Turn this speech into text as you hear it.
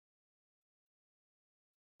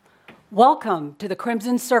Welcome to the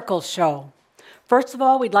Crimson Circle Show. First of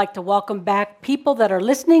all, we'd like to welcome back people that are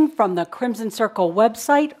listening from the Crimson Circle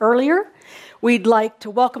website earlier. We'd like to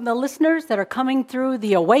welcome the listeners that are coming through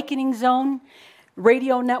the Awakening Zone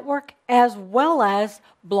radio network, as well as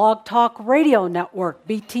Blog Talk Radio Network,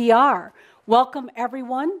 BTR. Welcome,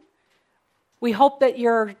 everyone. We hope that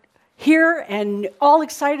you're here and all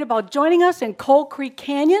excited about joining us in Coal Creek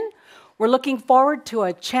Canyon. We're looking forward to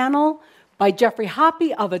a channel by Jeffrey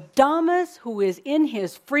Hoppe of Adamas, who is in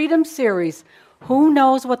his Freedom series. Who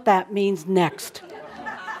knows what that means next?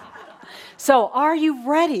 So, are you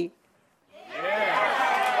ready? Yeah.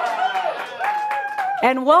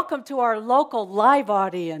 And welcome to our local live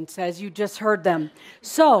audience, as you just heard them.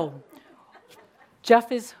 So,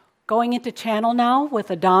 Jeff is going into channel now with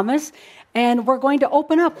Adamas, and we're going to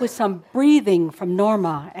open up with some breathing from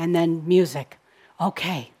Norma and then music.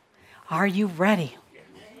 Okay, are you ready?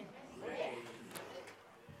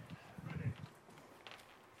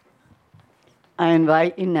 I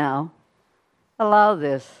invite you now. Allow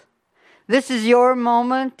this. This is your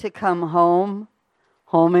moment to come home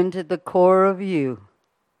into the core of you,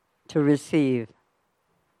 to receive.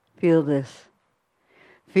 Feel this.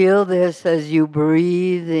 Feel this as you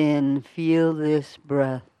breathe in. Feel this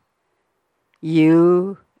breath.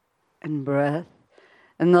 You and breath,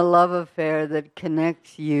 and the love affair that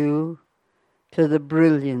connects you to the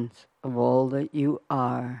brilliance of all that you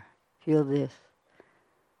are. Feel this.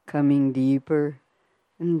 Coming deeper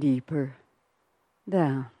and deeper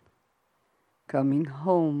down. Coming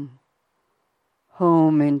home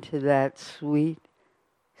into that sweet,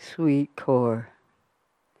 sweet core.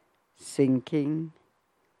 Sinking,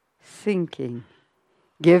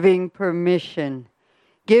 giving permission,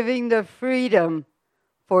 giving the freedom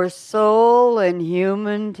for soul and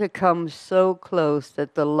human to come so close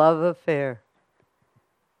that the love affair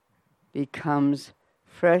becomes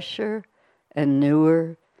fresher and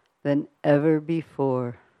newer than ever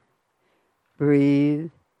before.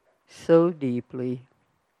 Breathe so deeply.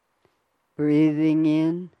 Breathing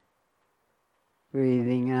in,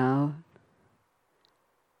 breathing out.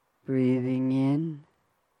 Breathing in,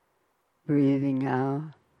 breathing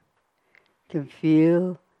out. To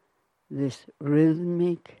feel this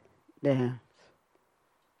rhythmic dance.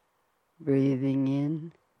 Breathing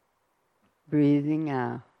in, breathing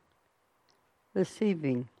out.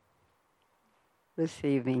 Receiving.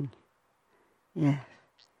 Yes.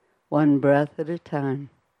 One breath at a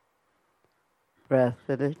time. Breath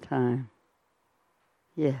at a time.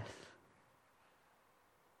 Yes.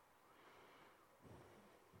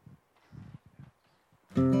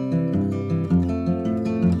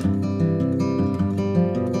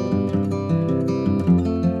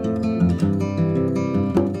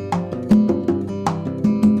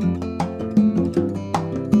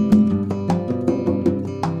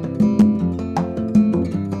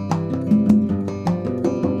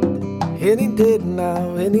 Any day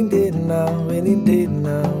now, any day now, any day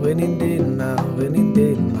now, any day now, any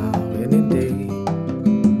day now, any day.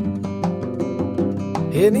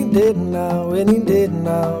 Any day now, any day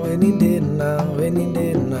now, any day now, any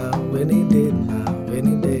day now, any day now,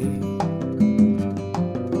 any day.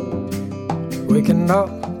 Waking up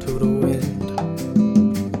to the wind,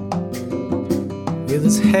 with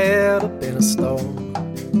his head up in a storm,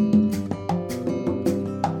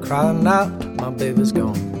 crying out, my baby's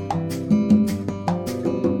gone.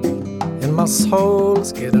 My soul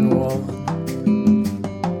is getting warm,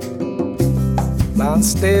 lying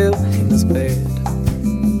still in this bed,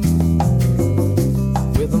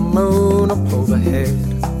 with the moon up overhead,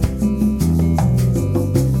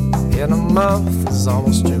 and a month is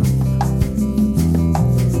almost June,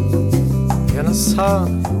 and the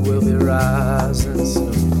sun will be rising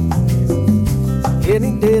soon.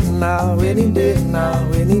 Any day now, any day now,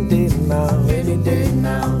 any day now, any day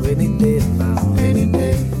now, any day now, any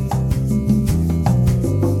day.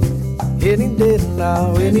 Any day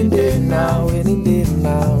now, any day now, any day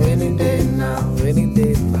now, any day now, any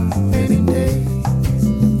day now, any day.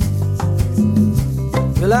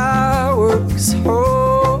 Well, I work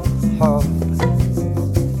so hard,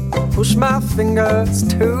 push my fingers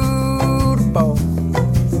to the bone,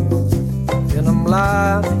 and I'm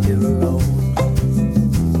lying here alone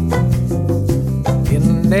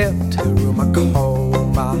in the empty room I call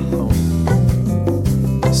my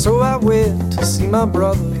home. So I went to see my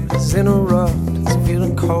brother. In a rut, it's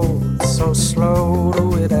feeling cold, so slow the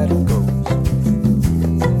way that it goes.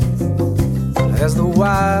 But as the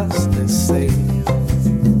wise they say,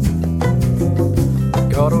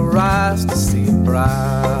 gotta rise to see a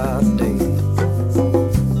bright day.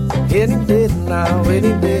 Any day now,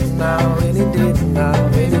 any day now, any day now,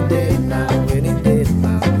 any day now, any day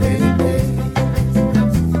now, any day.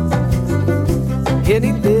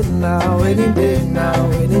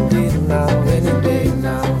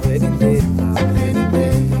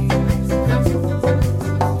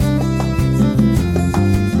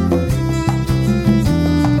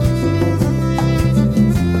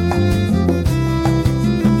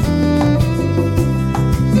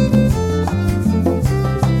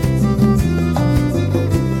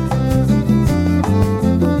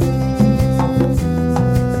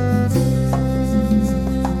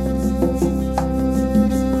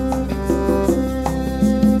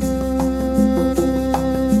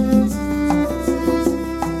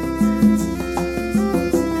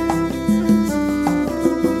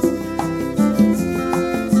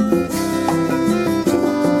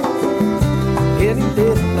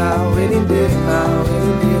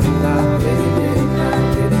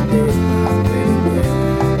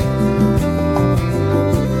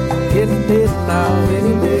 any day now,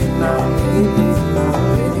 any day now, any day now,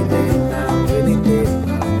 any day now, any day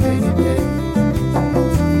now, any day.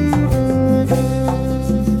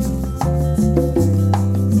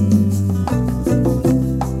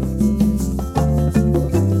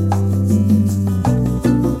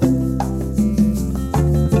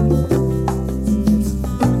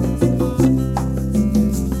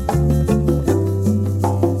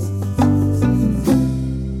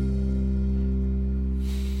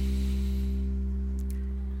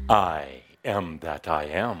 I am that I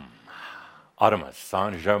am, Artemis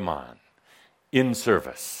Saint-Germain, in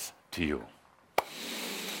service to you.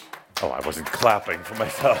 Oh, I wasn't clapping for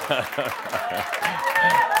myself.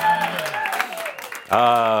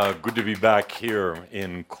 Good to be back here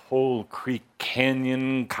in Coal Creek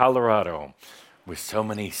Canyon, Colorado, with so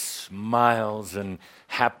many smiles and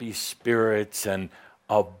happy spirits and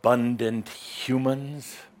abundant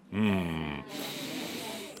humans.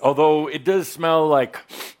 Although it does smell like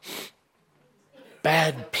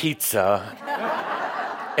bad pizza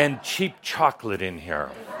and cheap chocolate in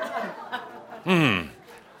here.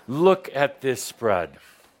 Look at this spread.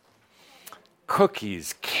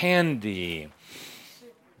 Cookies, candy,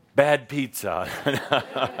 bad pizza.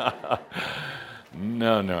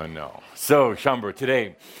 No. So, Shaumbra,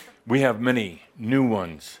 today we have many new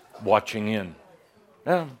ones watching in.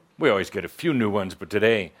 We always get a few new ones, but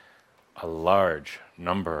today, a large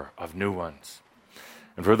number of new ones.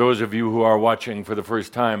 And for those of you who are watching for the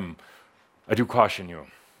first time, I do caution you,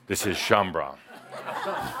 this is Shaumbra.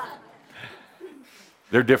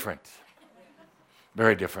 They're different,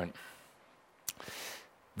 very different.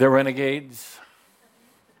 They're renegades.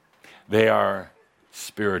 They are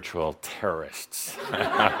spiritual terrorists.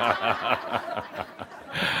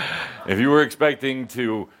 If you were expecting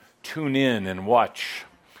to tune in and watch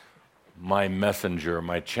my messenger,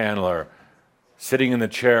 my channeler, sitting in the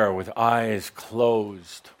chair with eyes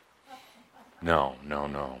closed. No.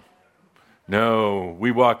 No, we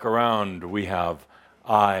walk around, we have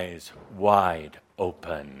eyes wide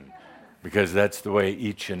open, because that's the way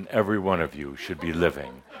each and every one of you should be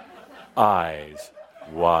living. Eyes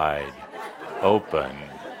wide open.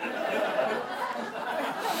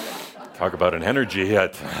 Talk about an energy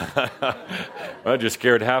hit. Well, just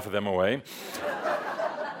scared half of them away.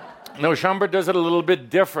 No, Shaumbra does it a little bit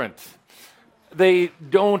different. They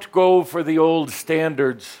don't go for the old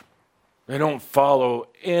standards. They don't follow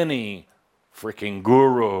any freaking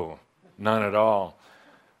guru, none at all.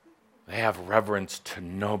 They have reverence to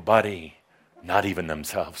nobody, not even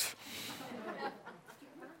themselves.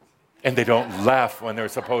 And they don't laugh when they're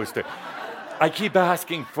supposed to. I keep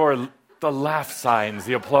asking for the laugh signs,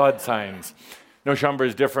 the applaud signs. No, Shaumbra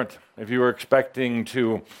is different. If you were expecting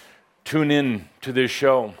to tune in to this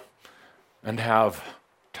show and have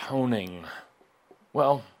toning,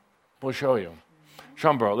 well, we'll show you.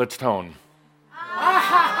 Shaumbra, let's tone.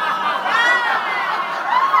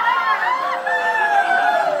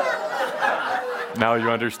 Now you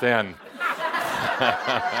understand.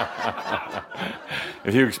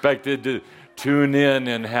 If you expected to tune in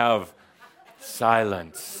and have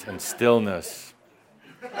silence and stillness,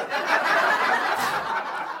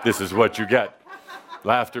 this is what you get.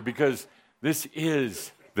 Laughter, because this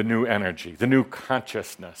is the new energy, the new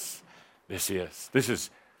consciousness. This is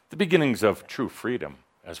the beginnings of true freedom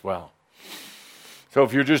as well. So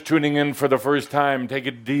if you're just tuning in for the first time, take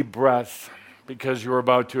a deep breath, because you're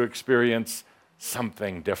about to experience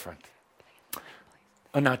something different.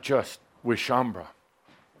 And not just with Shaumbra,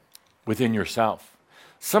 within yourself.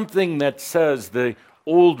 Something that says the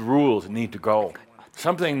old rules need to go.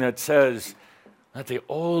 Something that says that the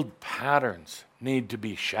old patterns need to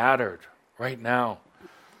be shattered right now.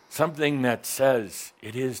 Something that says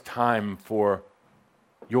it is time for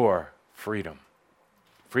your freedom.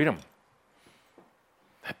 Freedom.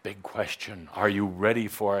 That big question, are you ready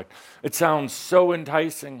for it? It sounds so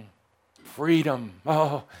enticing. Freedom.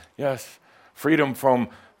 Oh, yes. Freedom from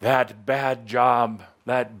that bad job,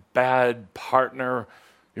 that bad partner,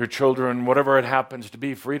 your children, whatever it happens to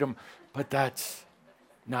be, freedom. But that's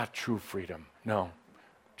not true freedom. No.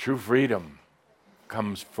 True freedom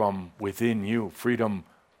comes from within you. Freedom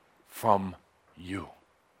from you.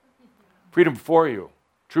 Freedom for you.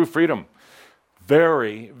 True freedom.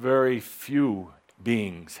 Very, very few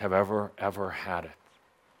beings have ever had it.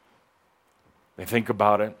 They think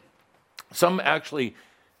about it. Some actually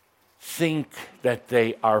think that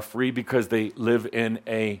they are free because they live in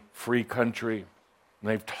a free country. And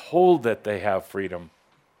they've told that they have freedom,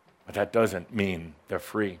 but that doesn't mean they're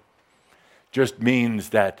free. Just means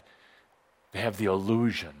that they have the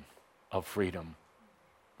illusion of freedom.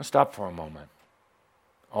 Let's stop for a moment.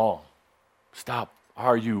 Oh, stop.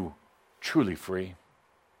 Are you truly free?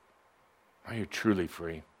 Are you truly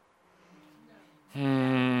free?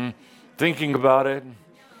 Thinking about it,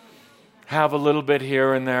 have a little bit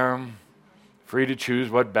here and there, free to choose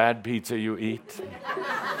what bad pizza you eat.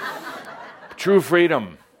 True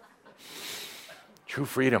freedom. True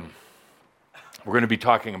freedom. We're going to be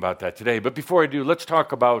talking about that today. But before I do, let's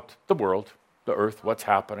talk about the world, the earth, what's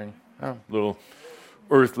happening. A little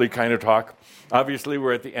earthly kind of talk. Obviously,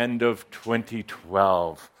 we're at the end of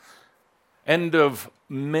 2012. End of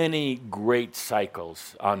many great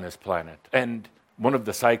cycles on this planet. And one of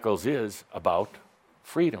the cycles is about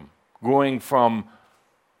freedom. Going from,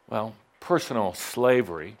 personal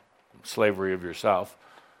slavery of yourself,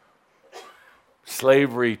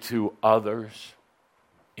 slavery to others,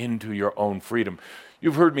 into your own freedom.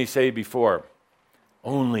 You've heard me say before,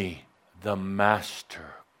 only the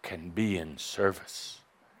master can be in service.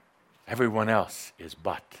 Everyone else is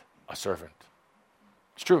but a servant.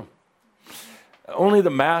 It's true. Only the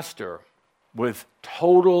master with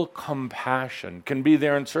total compassion can be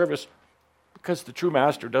there in service, because the true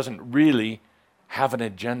master doesn't really have an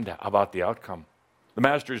agenda about the outcome. The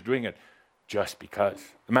master is doing it just because.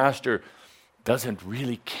 The master doesn't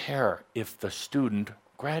really care if the student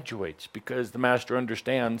graduates, because the master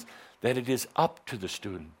understands that it is up to the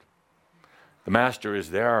student. The master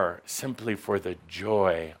is there simply for the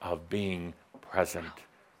joy of being present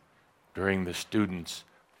during the student's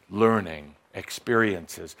learning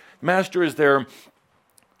experiences. The master is there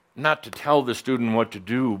not to tell the student what to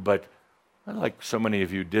do, but like so many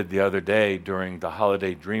of you did the other day during the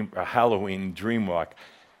Halloween dream walk,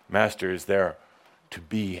 master is there to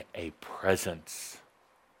be a presence.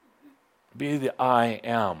 Be the I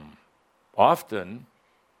am. Often,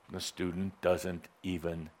 the student doesn't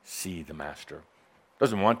even see the master.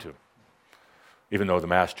 Doesn't want to, even though the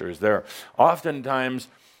master is there. Oftentimes,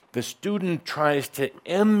 the student tries to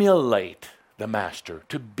emulate the master,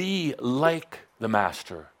 to be like the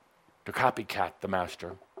master, to copycat the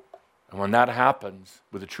master. And when that happens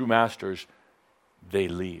with the true masters, they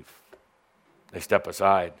leave. They step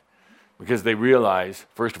aside because they realize,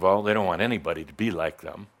 first of all, they don't want anybody to be like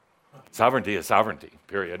them. Sovereignty is sovereignty,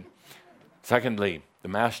 period. Secondly, the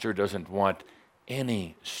master doesn't want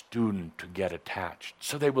any student to get attached,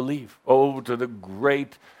 so they will leave. Oh, to the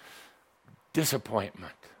great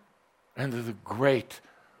disappointment and to the great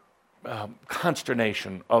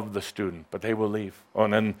consternation of the student, but they will leave. Oh,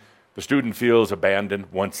 and then the student feels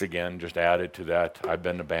abandoned once again, just added to that, I've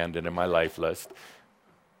been abandoned in my life list.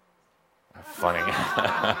 Funny.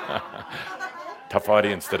 Tough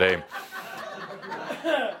audience today.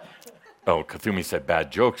 Oh, Kathumi said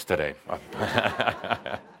bad jokes today.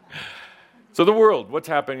 So the world, what's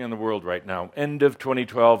happening in the world right now? End of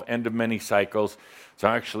 2012, end of many cycles. It's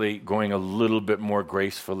actually going a little bit more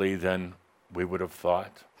gracefully than we would have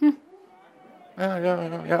thought.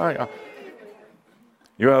 Yeah.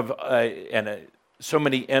 You have so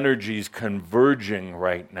many energies converging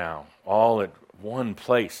right now, all at one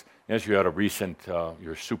place. Yes, you had a recent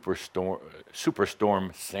your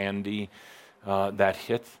superstorm Sandy that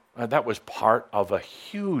hit. That was part of a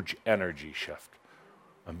huge energy shift.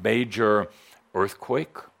 A major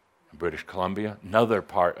earthquake in British Columbia, another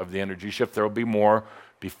part of the energy shift. There will be more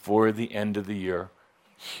before the end of the year.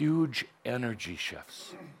 Huge energy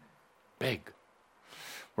shifts. Big.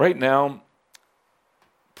 Right now,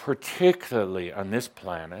 particularly on this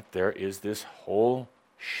planet, there is this whole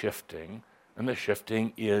shifting, and the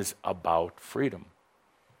shifting is about freedom.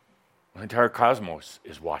 The entire cosmos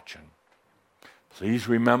is watching. Please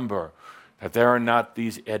remember that there are not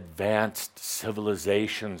these advanced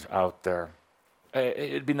civilizations out there.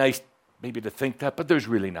 It'd be nice maybe to think that, but there's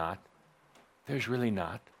really not. There's really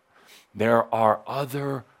not. There are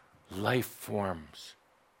other life forms,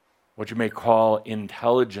 what you may call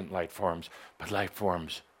intelligent life forms, but life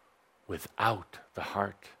forms without the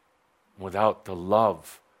heart, without the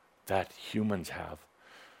love that humans have.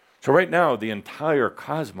 So right now, the entire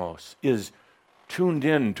cosmos is tuned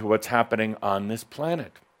in to what's happening on this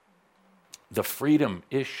planet. The freedom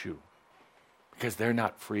issue, because they're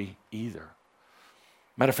not free either.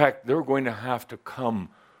 Matter of fact, they're going to have to come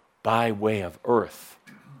by way of Earth,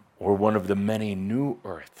 or one of the many new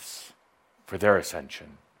Earths, for their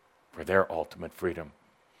ascension, for their ultimate freedom.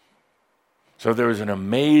 So there's an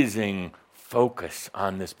amazing focus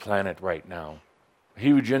on this planet right now.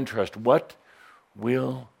 Huge interest. What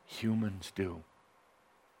will humans do?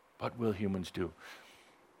 What will humans do?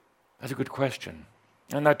 That's a good question.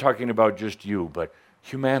 I'm not talking about just you, but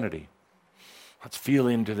humanity. Let's feel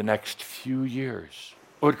into the next few years.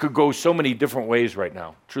 Oh, it could go so many different ways right now.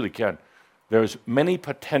 It truly can. There's many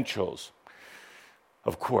potentials,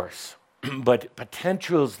 of course. but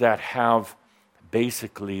potentials that have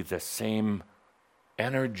basically the same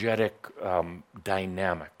energetic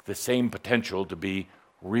dynamic, the same potential to be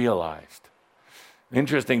realized. The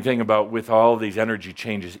interesting thing about with all these energy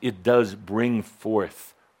changes, it does bring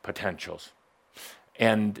forth potentials.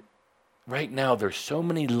 And right now there's so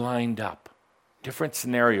many lined up, different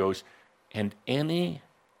scenarios, and any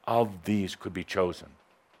of these could be chosen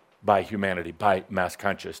by humanity, by mass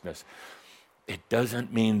consciousness. It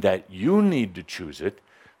doesn't mean that you need to choose it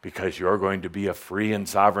because you're going to be a free and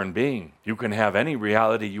sovereign being. You can have any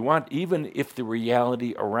reality you want, even if the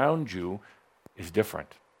reality around you is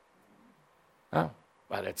different. Oh,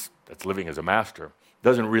 well, that's living as a master.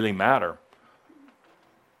 Doesn't really matter.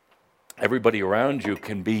 Everybody around you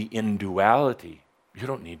can be in duality. You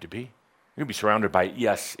don't need to be. You can be surrounded by,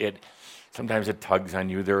 yes, sometimes it tugs on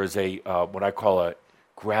you. There is a, what I call a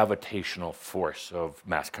gravitational force of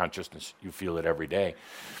mass consciousness. You feel it every day.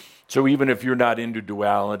 So even if you're not into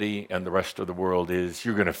duality and the rest of the world is,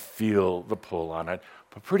 you're going to feel the pull on it.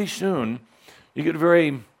 But pretty soon, you get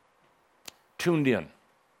very tuned in.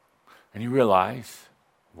 And you realize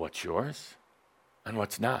what's yours and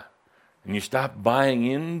what's not. And you stop buying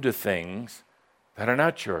into things that are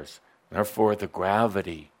not yours. Therefore, the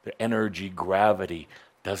gravity, the energy gravity,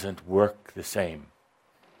 doesn't work the same.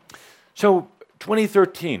 So,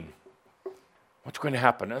 2013, what's going to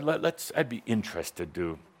happen? I'd be interested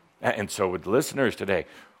to, and so with the listeners today,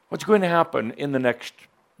 what's going to happen in the next,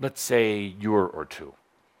 let's say, year or two?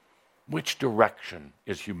 Which direction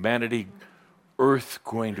is humanity, Earth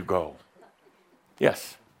going to go?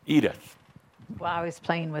 Yes, Edith. Well, I was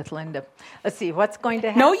playing with Linda. Let's see, what's going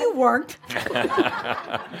to happen? No, you weren't.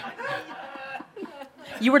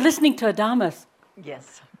 You were listening to Adamus.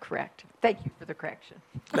 Yes, correct. Thank you for the correction.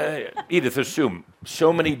 Edith, assume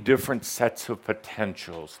so many different sets of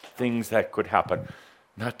potentials, things that could happen,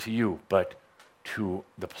 not to you, but to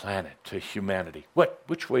the planet, to humanity.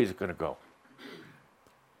 Which way is it going to go?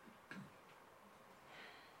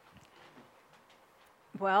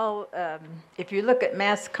 Well, if you look at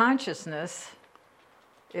mass consciousness,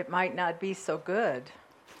 it might not be so good.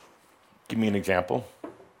 Give me an example.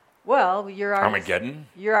 Well, you're already... Armageddon?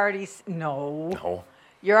 You're already... No. No.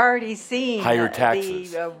 You're already seeing... Higher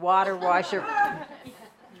taxes. The water washer...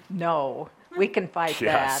 No. We can fight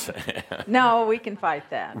Yes. that. No, we can fight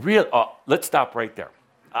that. Let's stop right there.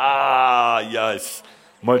 Ah, yes.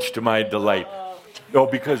 Much to my delight. No,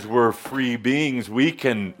 because we're free beings, we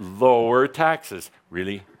can lower taxes.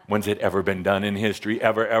 Really? When's it ever been done in history?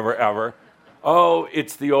 Ever, ever, ever? Oh,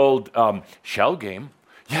 it's the old shell game.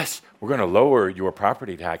 Yes, we're going to lower your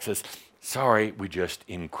property taxes. Sorry, we just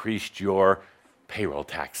increased your payroll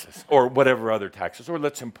taxes or whatever other taxes, or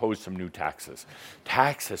let's impose some new taxes.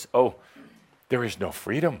 Taxes, oh, there is no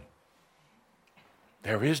freedom.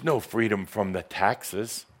 There is no freedom from the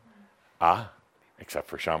taxes. Except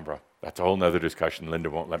for Shaumbra. That's a whole nother discussion. Linda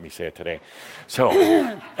won't let me say it today. So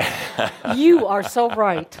You are so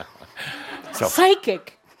right.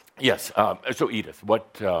 Psychic. Yes. So Edith,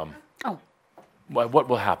 what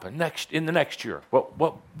will happen in the next year?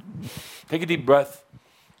 What? Take a deep breath.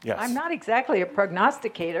 Yes. I'm not exactly a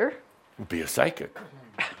prognosticator. Be a psychic.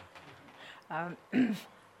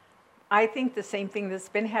 I think the same thing that's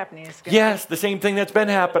been happening is going Yes, the same thing that's been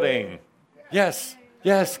happening. Yes.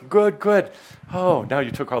 Yes, good. Oh, now you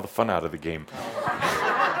took all the fun out of the game.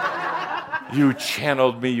 You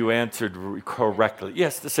channeled me, you answered correctly.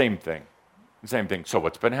 Yes, the same thing. Same thing. So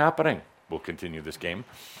what's been happening? We'll continue this game.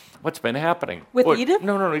 What's been happening? With Edith?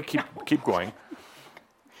 No, keep going.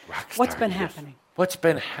 Rockstar What's been Edith. happening? What's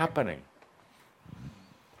been happening?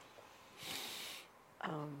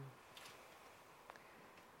 I'm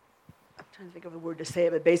trying to think of a word to say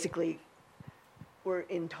it, but basically, we're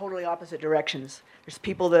in totally opposite directions. There's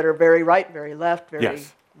people that are very right, very left, very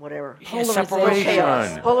Yes. whatever. Separation.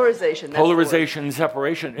 Chaos. Polarization. That's the word. Polarization,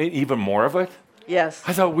 separation, even more of it? Yes.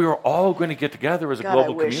 I thought we were all going to get together as a God,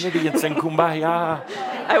 global I wish. community and sing Kumbaya.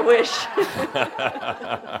 I wish.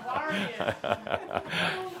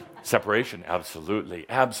 Separation, absolutely.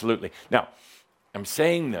 Now, I'm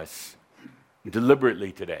saying this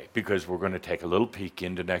deliberately today because we're going to take a little peek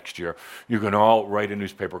into next year. You're going to all write a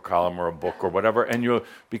newspaper column or a book or whatever, and you'll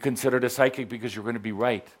be considered a psychic because you're going to be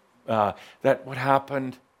right. That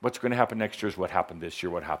what's going to happen next year is what happened this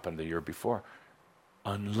year, what happened the year before.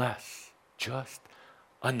 Unless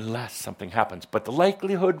something happens. But the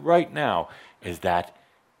likelihood right now is that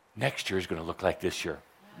next year is going to look like this year.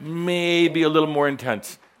 Maybe a little more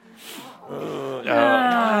intense. No,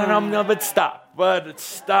 but stop.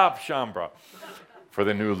 Shaumbra. For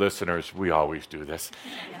the new listeners, we always do this.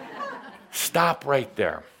 Stop right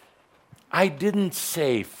there. I didn't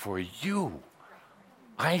say for you.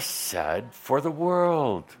 I said for the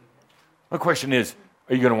world. The question is,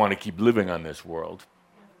 are you going to want to keep living on this world?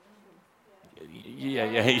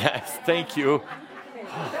 Yes, thank you.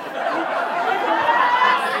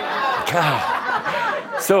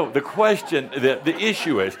 God. So the question, the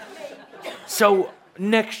issue is, so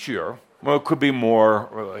next year, well, it could be more,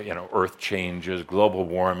 earth changes, global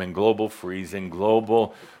warming, global freezing,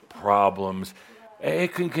 global problems.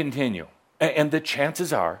 It can continue. And the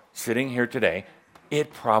chances are, sitting here today,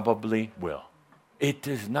 it probably will. It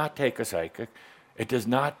does not take a psychic. It does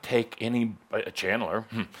not take a channeler.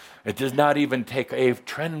 It does not even take a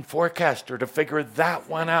trend forecaster to figure that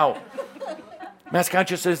one out. Mass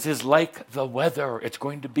consciousness is like the weather. It's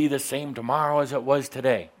going to be the same tomorrow as it was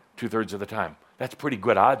today, 2/3 of the time. That's pretty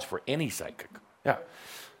good odds for any psychic. Yeah.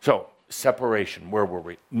 So, separation. Where were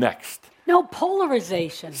we? Next. No,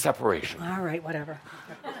 polarization. Separation. All right, whatever.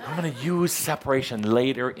 I'm going to use separation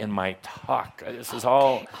later in my talk. This is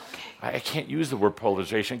all... I can't use the word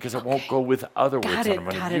polarization because it won't go with other words that I'm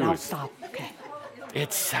going to use. I'll stop. Okay.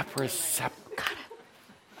 It's separate.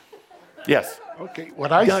 Yes. Okay,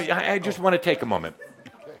 I just want to take a moment.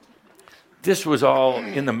 This was all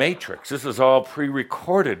in the Matrix. This was all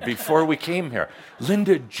pre-recorded before we came here.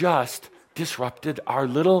 Linda just disrupted our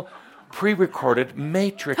little pre-recorded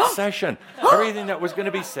Matrix session. Everything that was going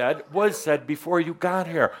to be said was said before you got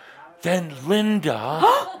here. Then Linda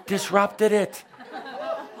disrupted it.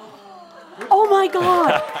 Oh my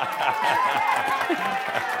God.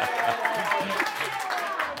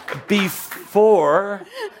 Before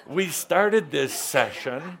we started this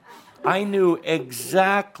session, I knew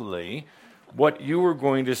exactly what you were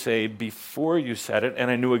going to say before you said it, and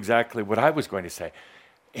I knew exactly what I was going to say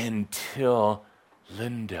until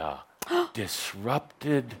Linda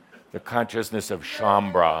disrupted the consciousness of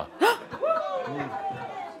Shaumbra.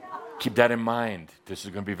 Keep that in mind. This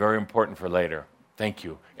is going to be very important for later. Thank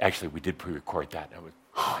you. Actually, we did pre-record that. That was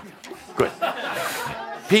good.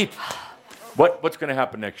 Pete, what's going to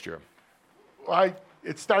happen next year?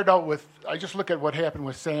 It started out with, I just look at what happened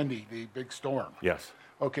with Sandy, the big storm. Yes.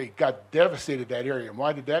 Okay, got devastated that area. And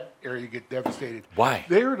why did that area get devastated? Why?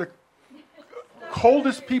 They were the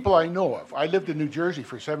coldest people I know of. I lived in New Jersey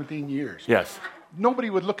for 17 years. Yes. Nobody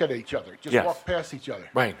would look at each other, just walk past each other.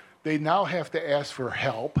 Right. They now have to ask for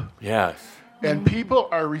help. Yes. And people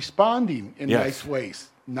are responding in nice ways.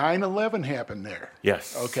 9/11 happened there.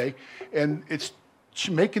 Yes. Okay? And it's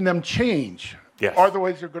making them change. Yes.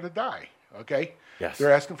 Otherwise, they're going to die. Okay? Yes.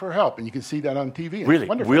 They're asking for help, and you can see that on TV. Really?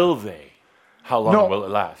 It's Will they? How long will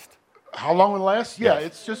it last? How long will it last? Yeah, Yes.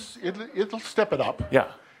 it's just, it'll step it up.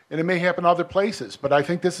 Yeah. And it may happen other places, but I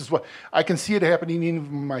think this is what, I can see it happening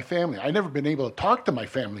in my family. I've never been able to talk to my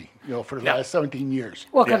family, for the last 17 years.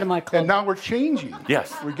 Welcome to my club. And now we're changing.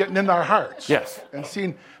 Yes. We're getting in our hearts. Yes. And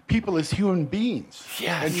seeing people as human beings.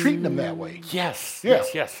 Yes. And treating them that way. Yes. Yeah.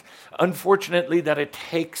 Yes. Unfortunately, that it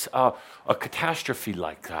takes a catastrophe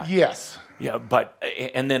like that. Yes. Yeah,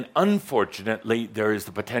 and then unfortunately, there is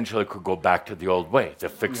the potential it could go back to the old way. They'll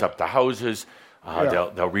fix up the houses,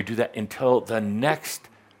 they'll redo that until the next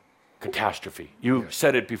catastrophe. You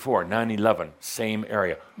said it before, 9/11, same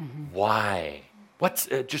area. Mm-hmm. Why? What's,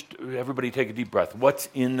 just everybody take a deep breath. What's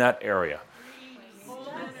in that area?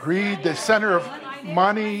 Greed, the center of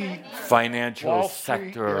money. Financial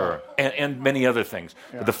sector, and many other things.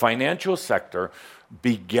 Yeah. But the financial sector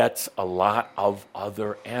begets a lot of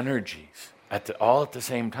other energies all at the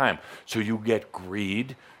same time. So you get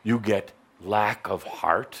greed, you get lack of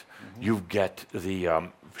heart, you get the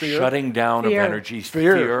shutting down of energies,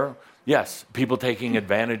 fear. Yes, people taking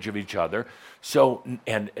advantage of each other. So,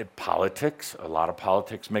 and politics, a lot of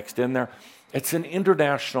politics mixed in there. It's an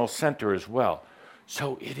international center as well.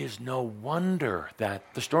 So it is no wonder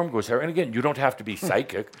that the storm goes there. And again, you don't have to be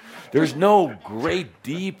psychic. There's no great,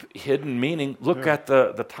 deep, hidden meaning. Look at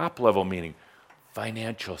the top level meaning.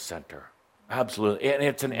 Financial center. Absolutely. And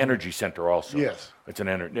it's an energy center also. Yes. It's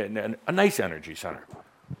a nice energy center.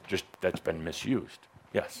 Just that's been misused.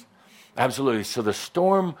 Yes. Absolutely. So the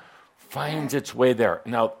storm finds its way there.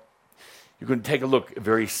 Now, you can take a look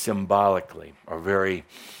very symbolically or very,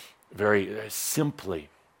 very simply.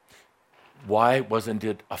 Why wasn't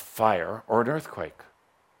it a fire or an earthquake?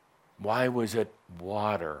 Why was it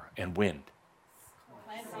water and wind?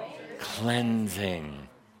 Cleansing.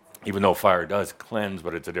 Even though fire does cleanse,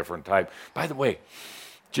 but it's a different type. By the way,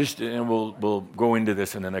 and we'll go into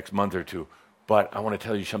this in the next month or two, but I want to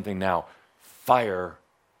tell you something now. Fire,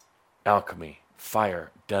 alchemy,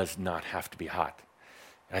 fire does not have to be hot.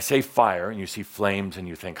 And I say fire, and you see flames, and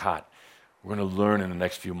you think hot. We're going to learn in the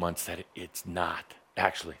next few months that it's not.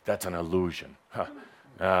 Actually, that's an illusion.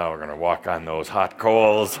 Oh, we're going to walk on those hot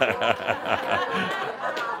coals.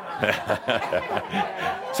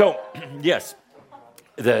 So, yes,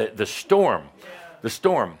 the storm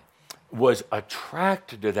was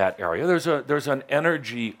attracted to that area. There's an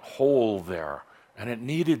energy hole there, and it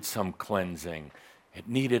needed some cleansing. It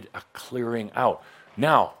needed a clearing out.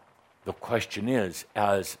 Now, the question is,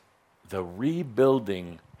 as the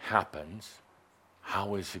rebuilding happens,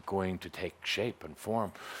 how is it going to take shape and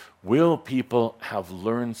form? Will people have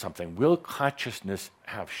learned something? Will consciousness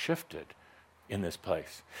have shifted in this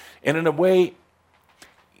place? And in a way,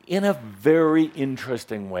 in a very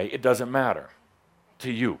interesting way, it doesn't matter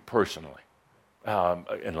to you personally,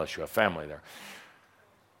 unless you have family there.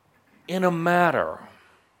 In a matter,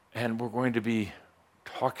 and we're going to be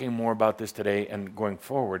talking more about this today and going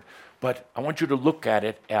forward, but I want you to look at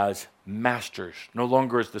it as masters, no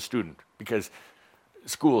longer as the student, because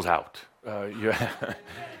school's out.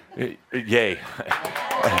 Yay.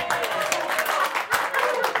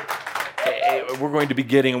 We're going to be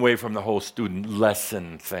getting away from the whole student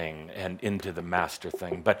lesson thing and into the master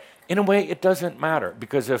thing. But in a way, it doesn't matter,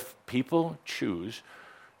 because if people choose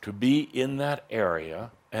to be in that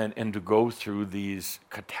area and to go through these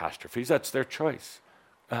catastrophes, that's their choice.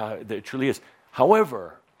 It truly is.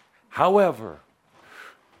 However,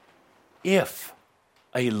 if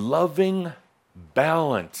a loving,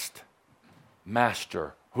 balanced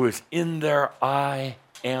master who is in their I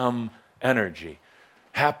am energy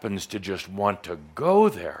happens to just want to go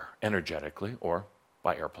there energetically or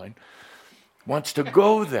by airplane, wants to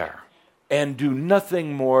go there and do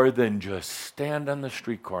nothing more than just stand on the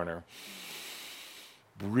street corner,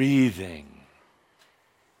 breathing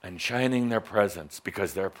and shining their presence,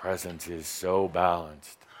 because their presence is so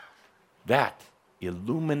balanced, that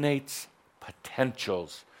illuminates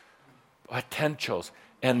potentials.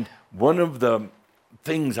 And one of the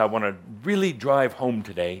things I want to really drive home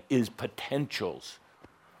today is potentials.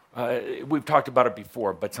 We've talked about it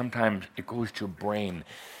before, but sometimes it goes to your brain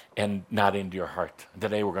and not into your heart.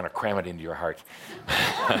 Today we're going to cram it into your heart.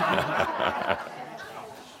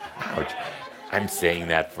 Ouch. I'm saying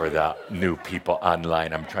that for the new people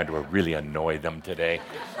online. I'm trying to really annoy them today.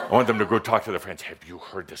 I want them to go talk to their friends. Have you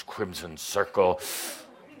heard this Crimson Circle?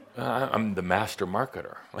 I'm the master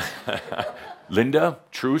marketer. Linda,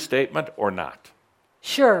 true statement or not?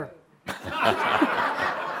 Sure.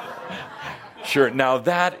 Sure. Now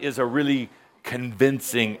that is a really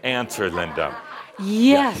convincing answer, Linda. Yes.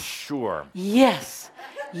 Yeah, sure. Yes.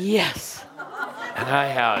 Yes. And I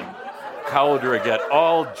had Cauldre get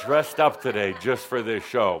all dressed up today just for this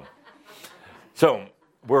show. So,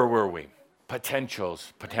 where were we?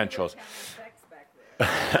 Potentials.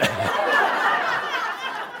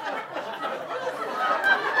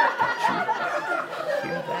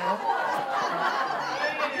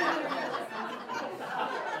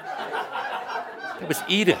 It was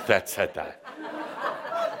Edith that said that.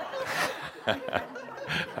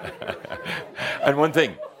 And one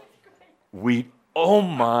thing, oh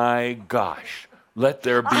my gosh, let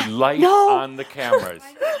there be light on the cameras.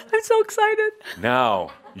 I'm so excited.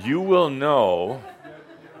 Now, you will know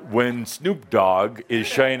when Snoop Dogg is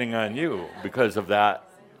shining on you because of that.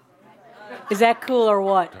 Is that cool or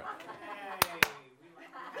what?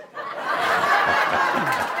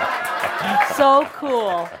 So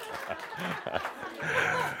cool.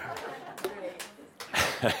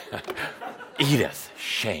 Edith,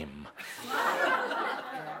 shame.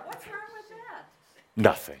 What's wrong with that?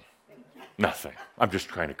 Nothing. I'm just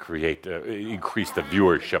trying to increase the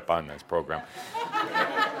viewership on this program.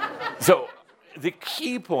 So the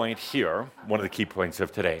key point here, one of the key points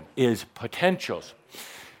of today, is potentials.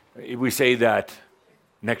 We say that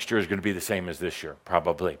next year is going to be the same as this year,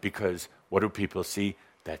 probably, because what do people see?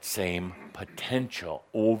 That same potential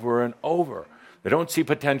over and over. They don't see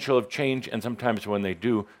potential of change, and sometimes when they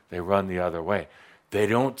do, they run the other way. They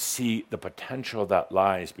don't see the potential that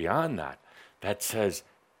lies beyond that, that says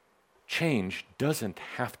change doesn't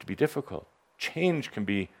have to be difficult. Change can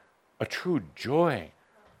be a true joy.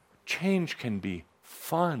 Change can be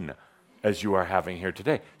fun, as you are having here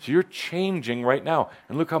today. So you're changing right now,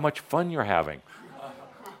 and look how much fun you're having.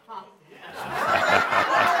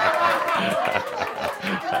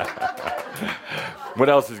 What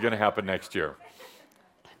else is going to happen next year?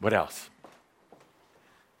 What else?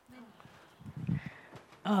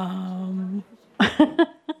 The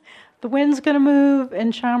wind's going to move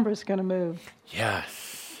and Chambra's going to move.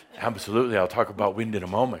 Yes, absolutely. I'll talk about wind in a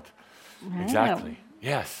moment. Yeah. Exactly.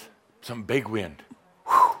 Yes, some big wind.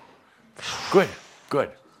 Whew. Good.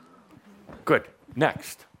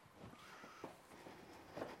 Next.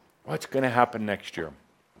 What's going to happen next year?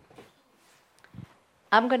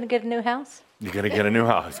 I'm going to get a new house. You're going to get a new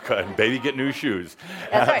house. Good. And baby, get new shoes.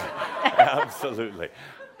 That's right. Absolutely.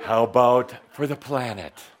 How about for the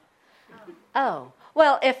planet? Oh,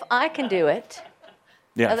 well, if I can do it,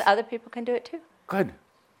 Yes. other people can do it too. Good.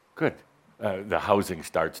 Good. The housing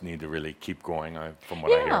starts need to really keep going, from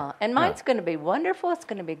what I hear. Yeah, and mine's going to be wonderful. It's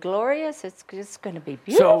going to be glorious. It's just going to be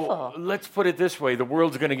beautiful. So let's put it this way. The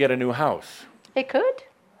world's going to get a new house. It could.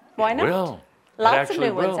 Why not? Will. It Lots of actually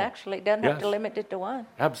new ones, will. actually. Don't have to Yes. limit it to one.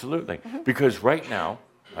 Absolutely. Because right now,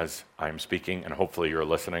 as I'm speaking, and hopefully you're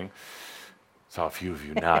listening, saw a few of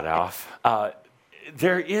you nod off,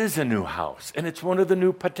 there is a new house, and it's one of the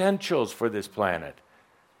new potentials for this planet.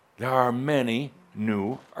 There are many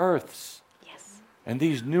new Earths. Yes. And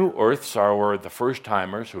these new Earths are where the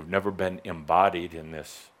first-timers who've never been embodied in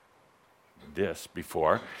this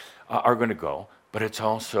before are going to go. But it's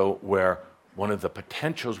also where one of the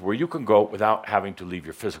potentials where you can go without having to leave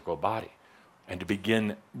your physical body and to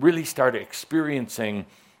begin really start experiencing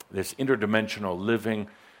this interdimensional living.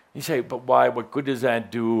 You say, but why? What good does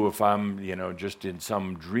that do if I'm, just in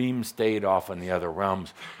some dream state off in the other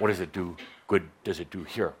realms? What does it do? Good does it do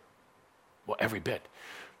here? Well, every bit.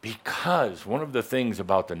 Because one of the things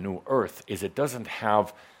about the new earth is it doesn't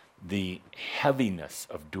have the heaviness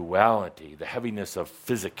of duality, the heaviness of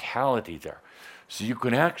physicality there. So you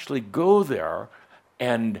can actually go there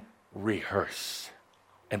and rehearse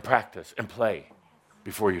and practice and play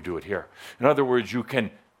before you do it here. In other words, you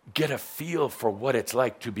can get a feel for what it's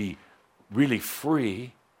like to be really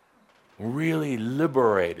free, really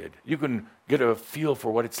liberated. You can get a feel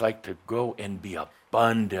for what it's like to go and be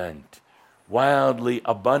abundant, wildly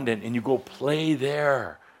abundant, and you go play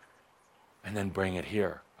there and then bring it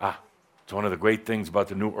here. It's one of the great things about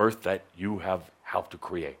the new earth that you have helped to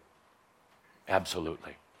create.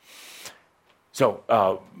 Absolutely. So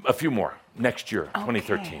a few more next year,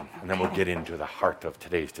 2013, and then we'll get into the heart of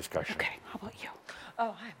today's discussion. Okay, how about you?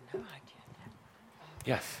 Oh, I have no idea.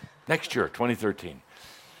 Yes, next year, 2013.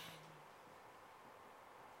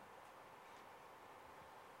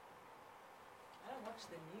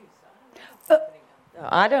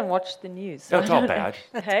 I don't watch the news. That's all bad.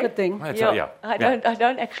 That's a good thing. That's all, yeah. I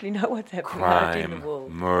don't actually know what's happening out in the Crime,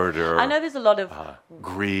 world. murder. I know there's a lot of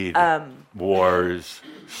greed, wars,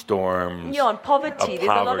 storms. and poverty. There's a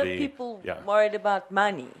lot of poverty. people Yeah. worried about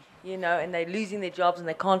money, and they're losing their jobs and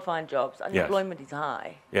they can't find jobs. Unemployment is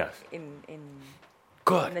high. Yes. And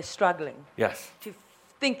Good. they're struggling Yes. to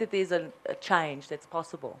think that there's a change that's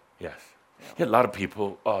possible. Yes. Yeah, a lot of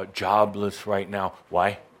people jobless right now.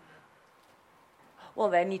 Why? Well,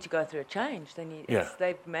 they need to go through a change.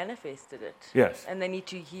 They've manifested it. Yes. And they need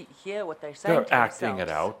to hear what they're saying. They're to acting it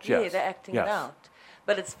themselves. out, Yeah, yes. they're acting Yes. it out.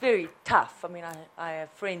 But it's very tough. I mean, I have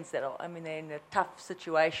friends that are, they're in a tough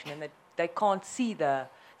situation and they can't see the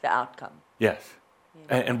outcome. Yes.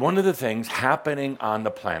 And one of the things happening on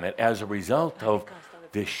the planet as a result of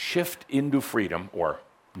this shift into freedom, or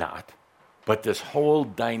not, but this whole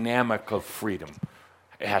dynamic of freedom,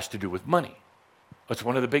 it has to do with money. It's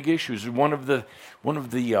one of the big issues. One of the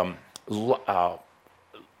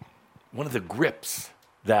grips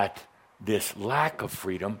that this lack of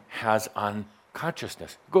freedom has on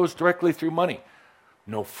consciousness. It goes directly through money.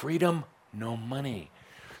 No freedom, no money.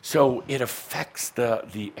 So it affects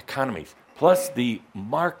the economies. Plus the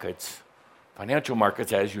markets, financial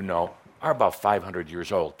markets, as you know, are about 500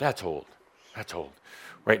 years old. That's old. That's old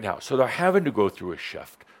right now. So they're having to go through a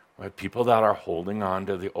shift. Right? People that are holding on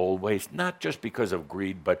to the old ways, not just because of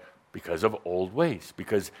greed, but because of old ways,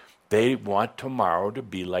 because they want tomorrow to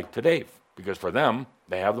be like today. Because for them,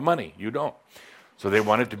 they have the money. You don't. So they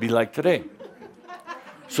want it to be like today.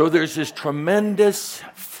 So there's this tremendous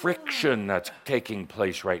friction that's taking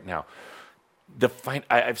place right now.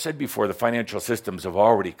 I've said before, the financial systems have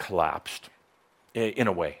already collapsed in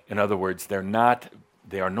a way. In other words, they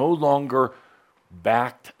are no longer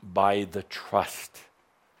backed by the trust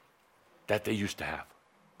that they used to have.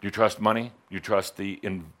 Do you trust money? Do you trust the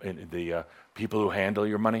people who handle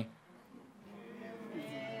your money?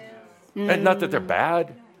 And not that they're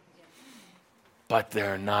bad, but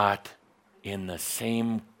they're not in the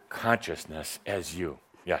same consciousness as you.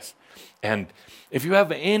 Yes. And if you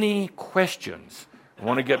have any questions,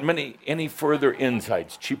 want to get any further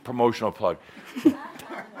insights, cheap promotional plug,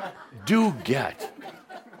 do get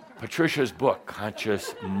Patricia's book,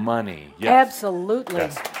 Conscious Money. Yes. Absolutely.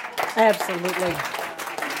 Yes. Absolutely.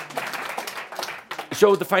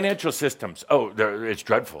 So the financial systems, it's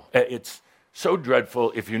dreadful. It's so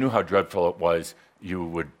dreadful. If you knew how dreadful it was, you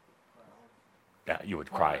would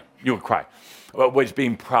cry. You would cry. What's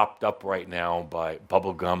being propped up right now by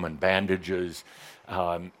bubble gum and bandages.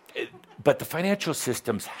 But the financial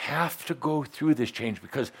systems have to go through this change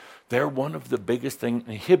because they're one of the biggest things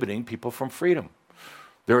inhibiting people from freedom.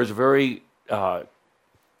 There is very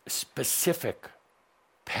specific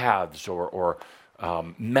paths or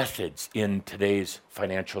methods in today's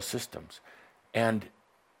financial systems. And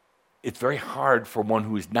it's very hard for one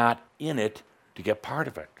who is not in it to get part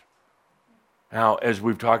of it. Now, as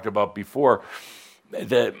we've talked about before,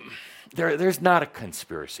 there's not a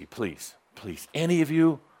conspiracy, please. Please, any of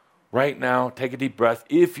you, right now, take a deep breath.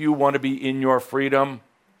 If you want to be in your freedom,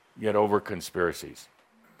 get over conspiracies.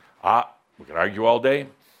 We can argue all day,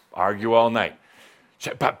 argue all night.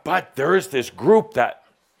 But there is this group that,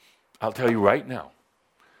 I'll tell you right now,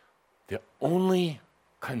 the only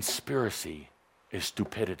conspiracy is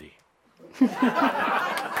stupidity.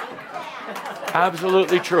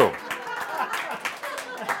 Absolutely true.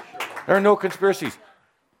 There are no conspiracies.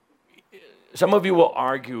 Some of you will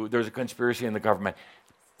argue there's a conspiracy in the government.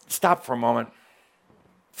 Stop for a moment.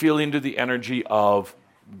 Feel into the energy of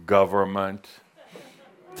government.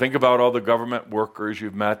 Think about all the government workers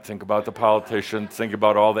you've met. Think about the politicians. Think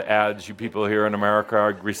about all the ads you people here in America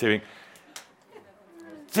are receiving.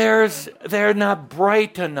 They're not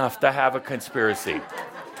bright enough to have a conspiracy.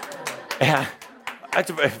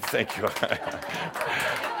 Thank you.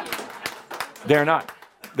 They're not.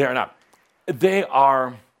 They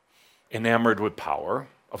are enamored with power,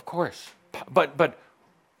 of course. But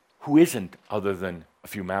who isn't other than a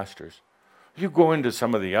few masters? You go into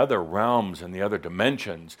some of the other realms and the other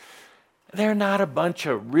dimensions, they're not a bunch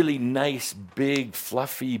of really nice, big,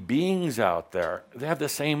 fluffy beings out there. They have the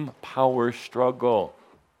same power struggle.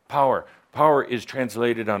 Power is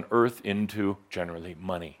translated on earth into, generally,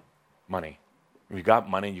 money. Money. You got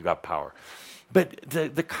money, you got power. But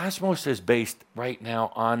the cosmos is based right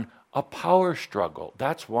now on a power struggle.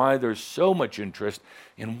 That's why there's so much interest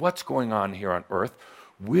in what's going on here on Earth.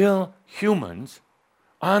 Will humans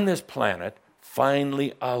on this planet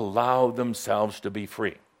finally allow themselves to be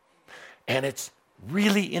free? And it's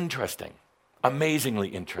really interesting, amazingly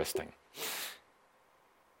interesting.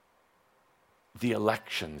 The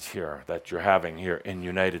elections here that you're having here in the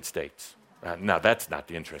United States. Now, that's not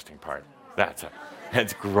the interesting part.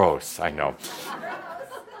 That's gross, I know.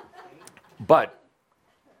 But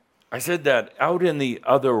I said that out in the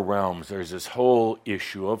other realms, there's this whole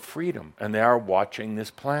issue of freedom, and they are watching this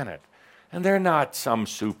planet. And they're not some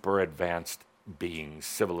super advanced beings,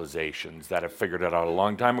 civilizations that have figured it out a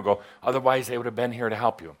long time ago. Otherwise, they would have been here to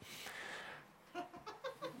help you.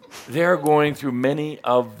 They're going through many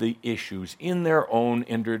of the issues in their own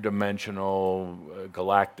interdimensional,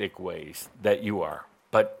 galactic ways that you are.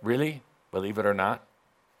 But really, believe it or not,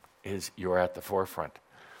 you're at the forefront.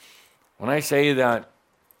 When I say that,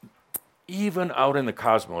 even out in the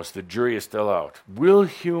cosmos, the jury is still out. Will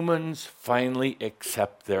humans finally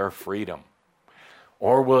accept their freedom?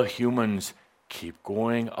 Or will humans keep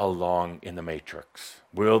going along in the matrix?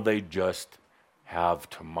 Will they just have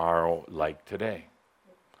tomorrow like today?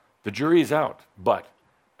 The jury is out, but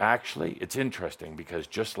actually it's interesting because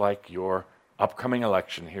just like your upcoming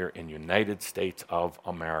election here in the United States of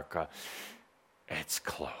America, it's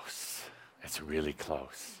close. It's really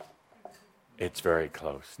close. It's very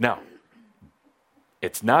close. Now,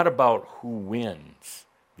 it's not about who wins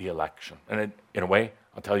the election. And in a way,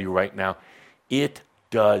 I'll tell you right now, it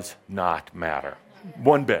does not matter.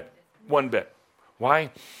 One bit. Why?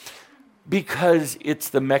 Because it's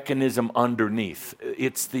the mechanism underneath.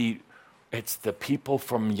 It's the people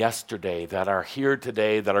from yesterday that are here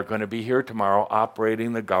today, that are going to be here tomorrow,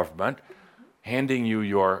 operating the government, handing you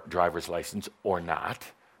your driver's license or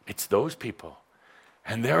not. It's those people.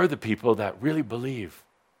 And they're the people that really believe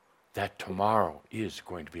that tomorrow is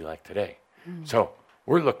going to be like today. So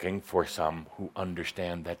we're looking for some who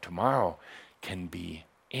understand that tomorrow can be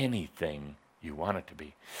anything you want it to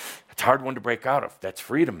be. It's a hard one to break out of. That's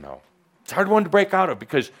freedom, though. It's a hard one to break out of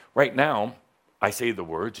because right now I say the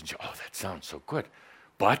words and you say, oh, that sounds so good.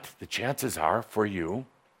 But the chances are for you,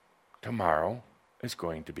 tomorrow is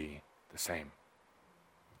going to be the same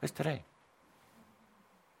as today.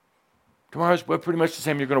 Tomorrow's pretty much the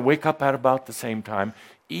same. You're going to wake up at about the same time,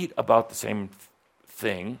 eat about the same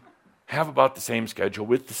thing, have about the same schedule,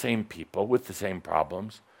 with the same people, with the same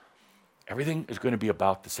problems. Everything is going to be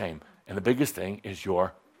about the same. And the biggest thing is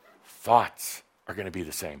your thoughts are going to be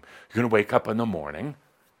the same. You're going to wake up in the morning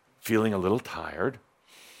feeling a little tired,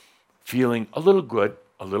 feeling a little good,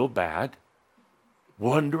 a little bad,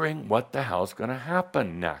 wondering what the hell's going to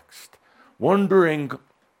happen next, wondering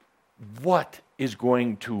what is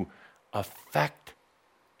going to affect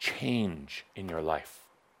change in your life,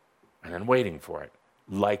 and then waiting for it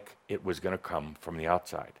like it was going to come from the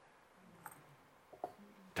outside.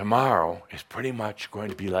 Tomorrow is pretty much going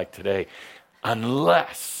to be like today,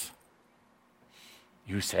 unless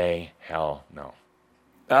you say, hell no.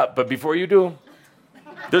 But before you do,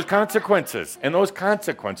 there's consequences. And those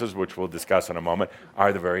consequences, which we'll discuss in a moment,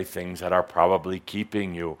 are the very things that are probably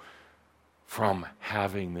keeping you from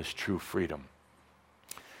having this true freedom.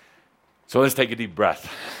 So let's take a deep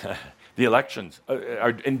breath. The elections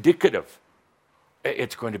are indicative.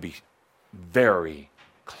 It's going to be very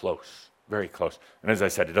close, very close. And as I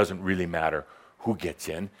said, it doesn't really matter who gets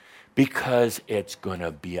in, because it's going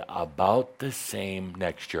to be about the same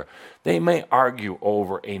next year. They may argue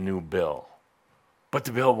over a new bill, but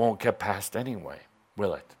the bill won't get passed anyway,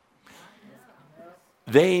 will it?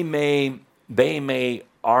 They may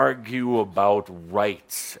argue about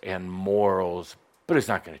rights and morals, but it's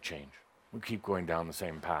not going to change. We'll keep going down the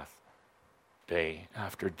same path, day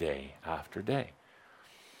after day after day.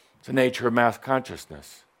 It's the nature of mass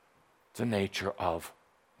consciousness. It's the nature of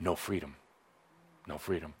no freedom. No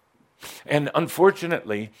freedom. And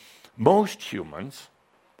unfortunately, most humans,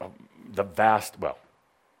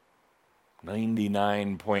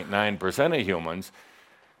 99.9% of humans,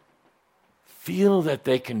 feel that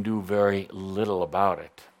they can do very little about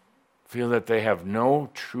it, feel that they have no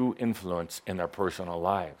true influence in their personal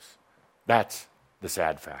lives. That's the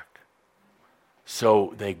sad fact.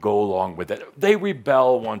 So they go along with it. They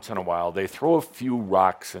rebel once in a while. They throw a few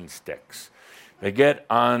rocks and sticks. They get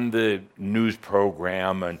on the news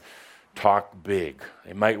program and talk big.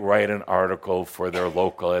 They might write an article for their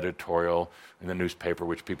local editorial in the newspaper,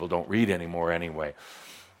 which people don't read anymore anyway.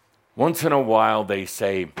 Once in a while, they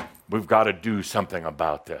say, we've got to do something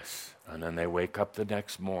about this. And then they wake up the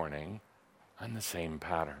next morning on the same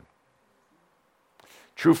pattern.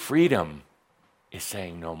 True freedom is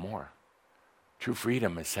saying no more. True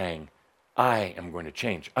freedom is saying, I am going to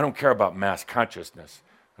change. I don't care about mass consciousness.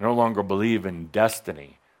 I no longer believe in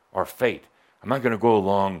destiny or fate. I'm not going to go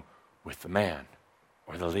along with the man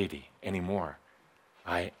or the lady anymore.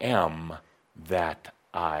 I am that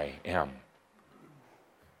I am.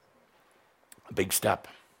 A big step,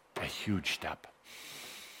 a huge step.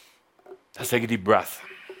 Let's take a deep breath.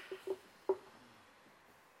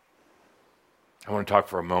 I want to talk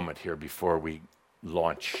for a moment here before we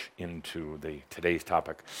launch into today's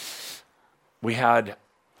topic. We had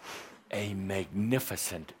a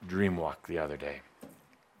magnificent dream walk the other day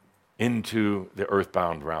into the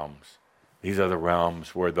earthbound realms. These are the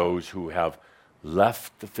realms where those who have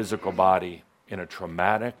left the physical body in a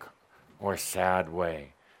traumatic or sad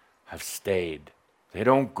way have stayed. They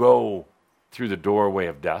don't go through the doorway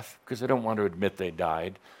of death because they don't want to admit they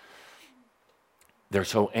died. They're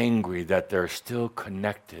so angry that they're still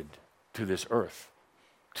connected to this earth,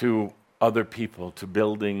 to other people, to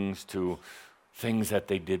buildings, to things that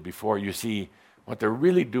they did before. You see, what they're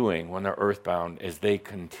really doing when they're earthbound is they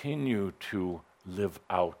continue to live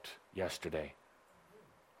out yesterday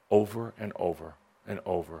over and over and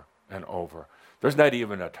over and over. There's not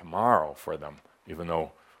even a tomorrow for them, even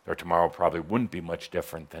though their tomorrow probably wouldn't be much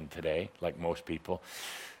different than today, like most people.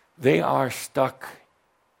 They are stuck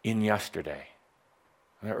in yesterday.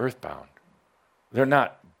 They're earthbound. They're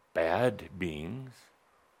not bad beings.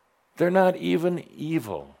 They're not even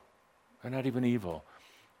evil. They're not even evil.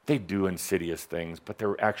 They do insidious things, but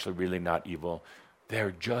they're actually really not evil.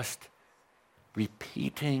 They're just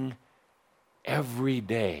repeating every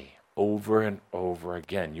day over and over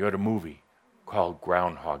again. You had a movie called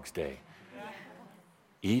Groundhog's Day.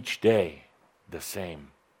 Each day, the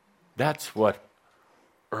same. That's what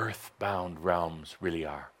earthbound realms really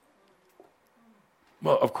are.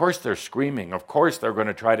 Well, of course they're screaming. Of course they're going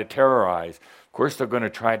to try to terrorize. Of course they're going to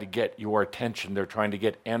try to get your attention. They're trying to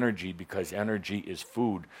get energy because energy is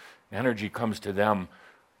food. Energy comes to them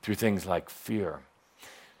through things like fear.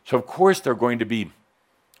 So of course they're going to be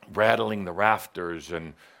rattling the rafters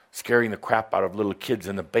and scaring the crap out of little kids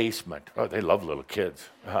in the basement. Oh, they love little kids.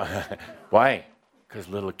 Why? Because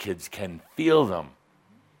little kids can feel them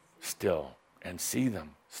still and see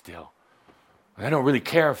them still. And they don't really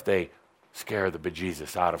care if they scare the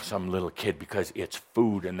bejesus out of some little kid because it's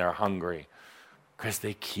food and they're hungry. Because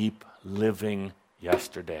they keep living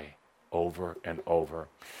yesterday over and over.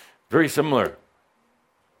 Very similar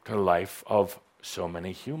to the life of so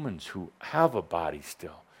many humans who have a body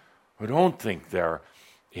still, who don't think they're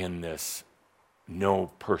in this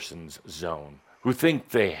no person's zone, who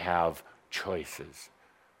think they have choices.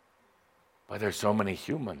 But there's so many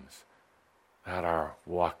humans that are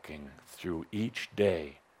walking through each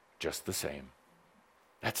day just the same.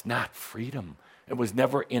 That's not freedom. It was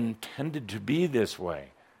never intended to be this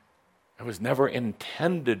way. It was never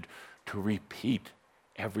intended to repeat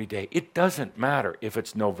every day. It doesn't matter if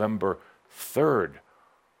it's November 3rd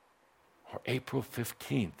or April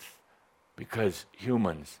 15th, because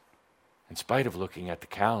humans in spite of looking at the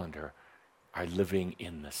calendar, are living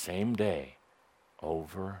in the same day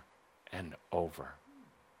over and over.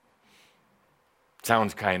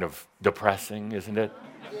 Sounds kind of depressing, isn't it?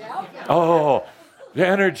 Oh, the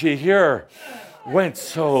energy here went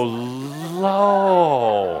so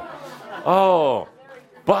low. Oh,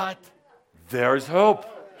 but there's hope.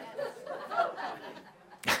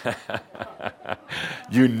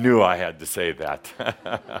 You knew I had to say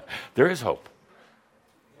that. There is hope.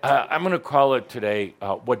 I'm going to call it today,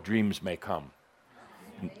 What Dreams May Come.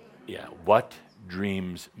 Yeah, what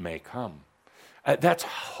dreams may come. That's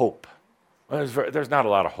hope. Well, there's not a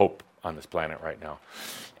lot of hope on this planet right now.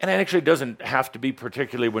 And it actually doesn't have to be,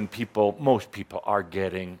 particularly when most people are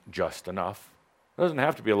getting just enough. It doesn't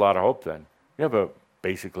have to be a lot of hope then. You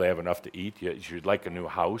basically have enough to eat. You'd like a new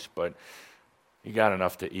house, but you got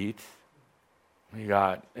enough to eat. You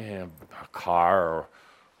got a car, or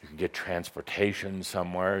you can get transportation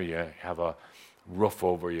somewhere. You have a roof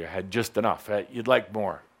over your head, just enough. You'd like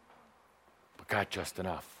more, but got just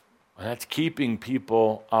enough. And that's keeping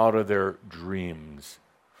people out of their dreams.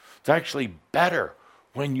 It's actually better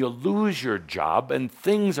when you lose your job and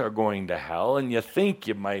things are going to hell and you think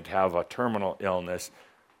you might have a terminal illness.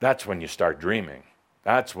 That's when you start dreaming.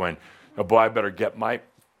 That's when, oh boy, I better get my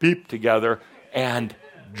beep together and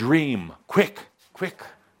dream. Quick.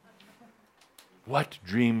 What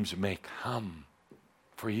dreams may come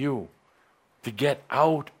for you to get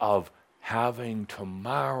out of having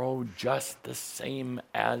tomorrow just the same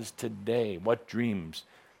as today? What dreams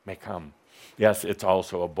may come? Yes, it's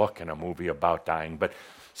also a book and a movie about dying, but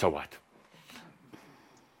so what?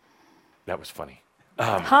 That was funny.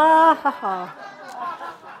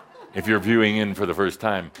 If you're viewing in for the first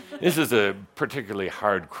time, this is a particularly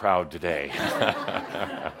hard crowd today.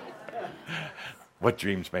 What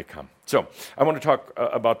dreams may come. So, I want to talk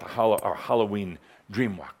about our Halloween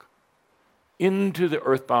dream walk into the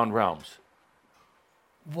earthbound realms.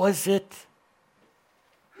 Was it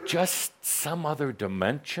just some other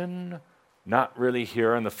dimension, not really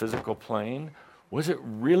here on the physical plane? Was it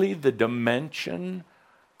really the dimension?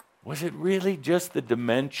 Was it really just the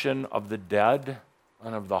dimension of the dead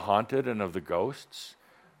and of the haunted and of the ghosts?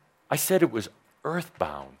 I said it was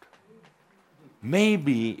earthbound.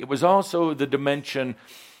 Maybe it was also the dimension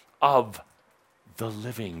of the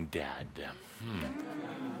living dead.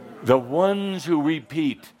 The ones who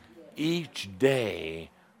repeat each day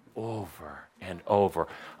over and over.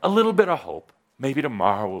 A little bit of hope. Maybe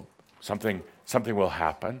tomorrow something will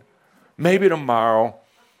happen. Maybe tomorrow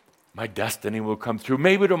my destiny will come through.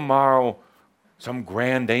 Maybe tomorrow some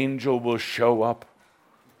grand angel will show up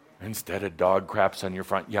instead of dog craps on your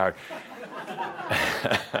front yard.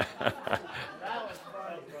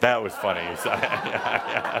 That was funny.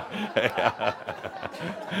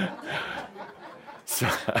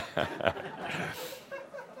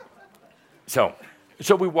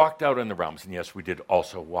 So we walked out in the realms, and yes, we did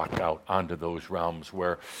also walk out onto those realms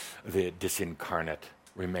where the disincarnate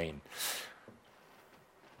remain.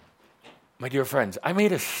 My dear friends, I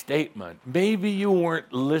made a statement. Maybe you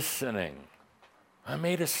weren't listening. I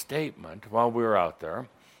made a statement while we were out there.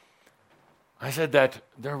 I said that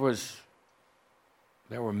there were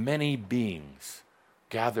many beings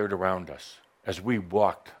gathered around us as we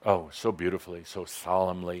walked, so beautifully, so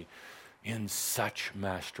solemnly, in such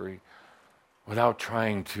mastery, without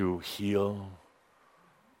trying to heal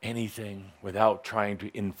anything, without trying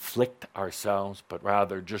to inflict ourselves, but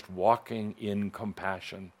rather just walking in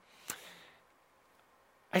compassion.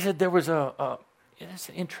 I said there was it's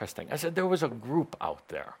interesting. I said there was a group out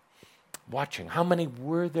there watching. How many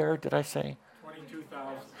were there, did I say?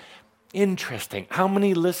 22,000. Interesting. How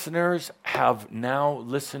many listeners have now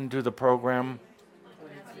listened to the program?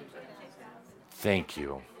 Thank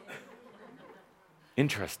you.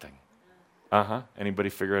 Interesting. Anybody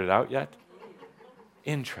figured it out yet?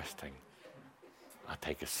 Interesting. I'll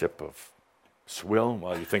take a sip of swill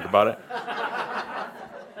while you think about it.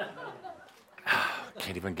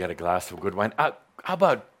 Can't even get a glass of good wine. How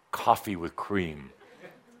about coffee with cream?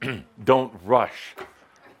 Don't rush.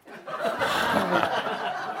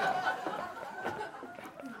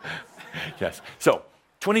 Yes. So,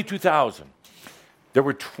 22,000. There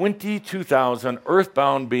were 22,000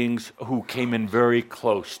 earthbound beings who came in very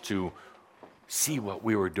close to see what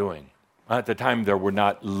we were doing. At the time, there were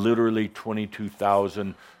not literally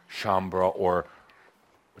 22,000 Shaumbra or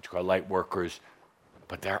what you call light workers,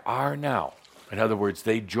 but there are now. In other words,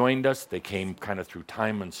 they joined us. They came kind of through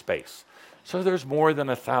time and space. So there's more than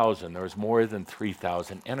 1,000. There's more than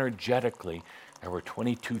 3,000. Energetically, there were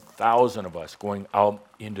 22,000 of us going out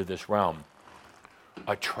into this realm,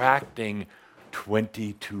 attracting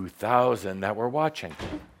 22,000 that were watching.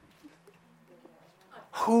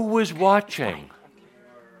 Who was watching?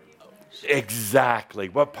 Exactly.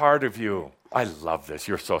 What part of you? I love this.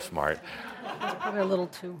 You're so smart. Probably a little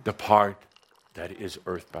too. The part that is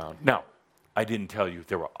earthbound. Now, I didn't tell you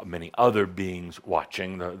there were many other beings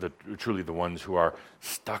watching, truly the ones who are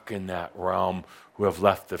stuck in that realm, who have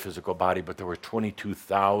left the physical body, but there were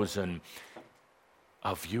 22,000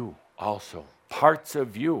 of you also, parts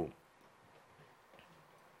of you.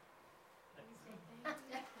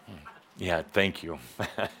 Yeah, thank you.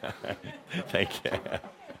 Thank you.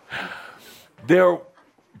 There are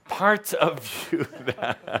parts of you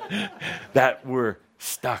that were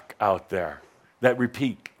stuck out there, that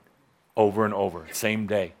repeat over and over, same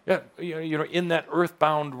day. Yeah, in that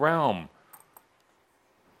earthbound realm,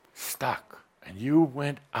 stuck. And you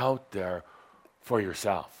went out there for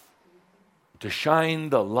yourself to shine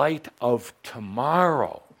the light of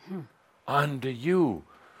tomorrow onto you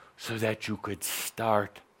so that you could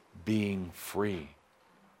start being free,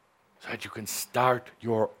 so that you can start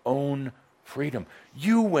your own freedom.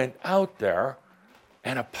 You went out there,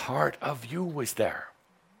 and a part of you was there.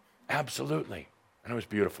 Absolutely. And it was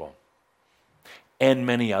beautiful. And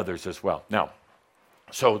many others as well. Now,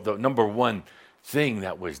 so the number one thing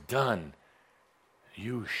that was done,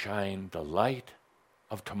 you shine the light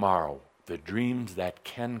of tomorrow, the dreams that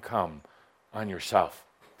can come on yourself.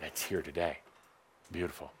 That's here today.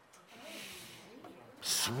 Beautiful.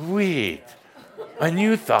 Sweet. And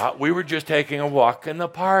you thought we were just taking a walk in the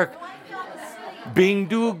park, being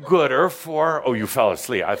do-gooder for... Oh, you fell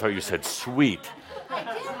asleep. I thought you said sweet. I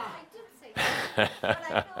did say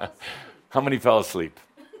that. How many fell asleep?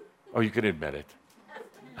 Oh, you can admit it.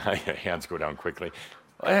 Hands go down quickly.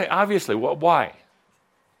 Obviously, why?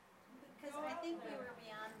 Because I think we were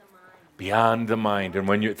beyond the mind. Beyond the mind.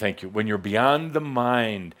 And when you're beyond the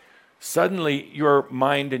mind, suddenly your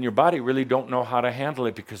mind and your body really don't know how to handle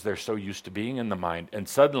it because they're so used to being in the mind. And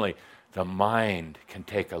suddenly the mind can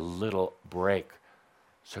take a little break.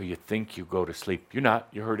 So you think you go to sleep. You're not.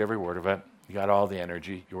 You heard every word of it. You got all the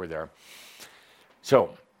energy. You were there.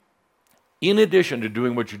 So, in addition to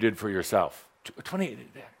doing what you did for yourself,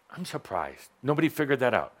 I'm surprised. Nobody figured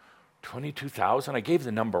that out. 22,000? I gave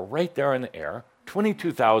the number right there in the air.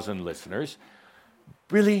 22,000 listeners.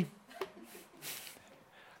 Really?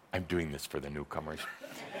 I'm doing this for the newcomers.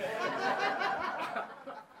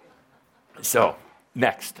 So,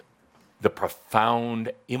 next, the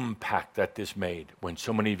profound impact that this made when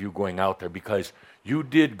so many of you going out there, because you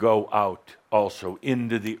did go out also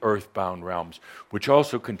into the earthbound realms, which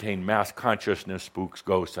also contain mass consciousness, spooks,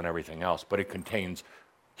 ghosts, and everything else, but it contains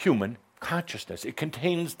human consciousness. It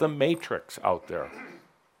contains the matrix out there,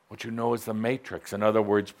 what you know as the matrix. In other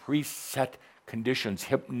words, preset conditions,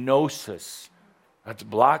 hypnosis, that's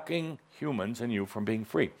blocking humans and you from being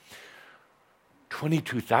free.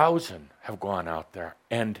 22,000 have gone out there,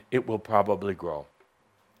 and it will probably grow.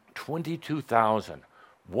 22,000.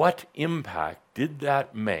 What impact did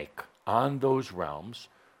that make on those realms,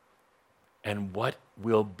 and what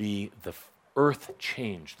will be the earth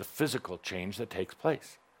change, the physical change that takes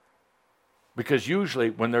place? Because usually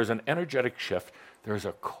when there's an energetic shift, there's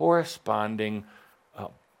a corresponding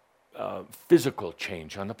physical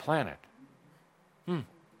change on the planet.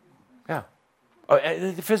 Yeah.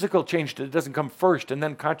 The physical change doesn't come first and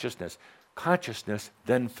then consciousness. Consciousness,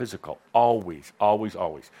 then physical. Always, always,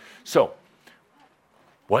 always. So,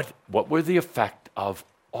 what were the effect of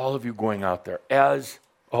all of you going out there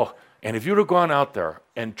and if you'd have gone out there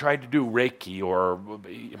and tried to do Reiki or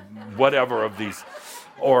whatever of these,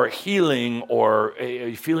 or healing or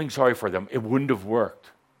feeling sorry for them, it wouldn't have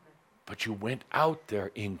worked. But you went out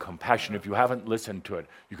there in compassion. If you haven't listened to it,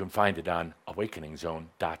 you can find it on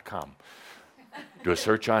awakeningzone.com. Do a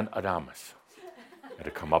search on Adamus.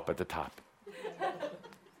 It'll come up at the top.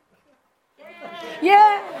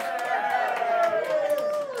 Yeah!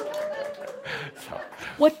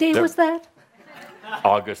 What day was that?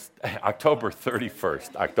 October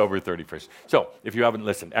 31st. So, if you haven't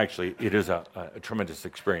listened, actually, it is a tremendous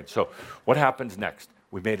experience. So, what happens next?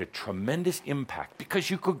 We made a tremendous impact because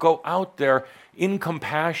you could go out there in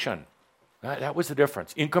compassion. That was the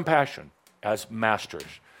difference. In compassion, as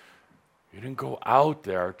masters. You didn't go out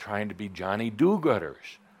there trying to be Johnny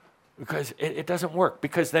do-gooders because it doesn't work.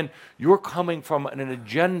 Because then you're coming from an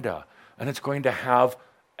agenda, and it's going to have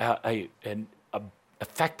an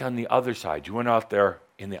effect on the other side. You went out there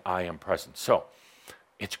in the I am present. So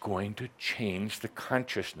it's going to change the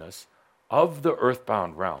consciousness of the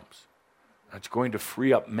earthbound realms. It's going to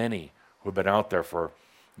free up many who have been out there for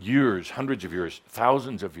years, hundreds of years,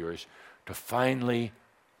 thousands of years, to finally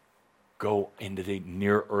go into the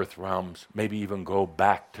near-earth realms, maybe even go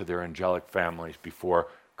back to their angelic families before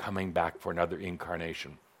coming back for another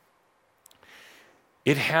incarnation.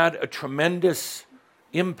 It had a tremendous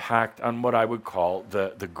impact on what I would call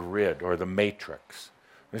the grid or the matrix.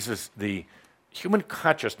 This is the human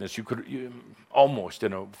consciousness. Almost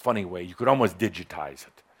in a funny way, you could almost digitize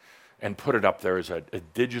it and put it up there as a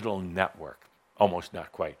digital network. Almost,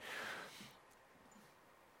 not quite.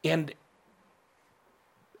 And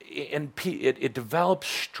it develops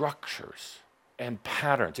structures and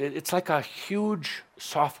patterns. It's like a huge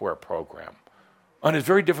software program. And it's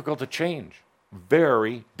very difficult to change.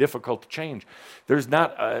 Very difficult to change. There's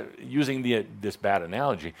not, using this bad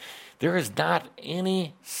analogy, there is not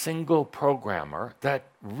any single programmer that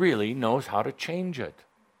really knows how to change it.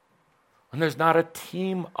 And there's not a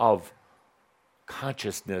team of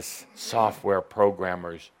consciousness software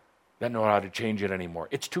programmers that know how to change it anymore.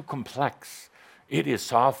 It's too complex. It is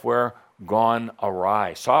software gone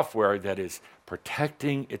awry, software that is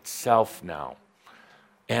protecting itself now.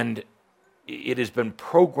 And it has been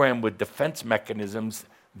programmed with defense mechanisms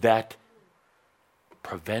that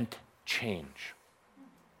prevent change.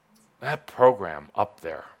 That program out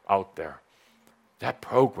there, that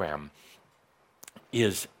program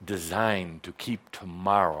is designed to keep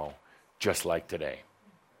tomorrow just like today.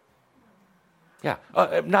 Yeah,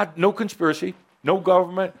 no conspiracy, no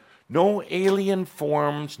government, no alien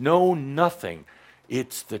forms, no nothing.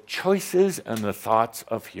 It's the choices and the thoughts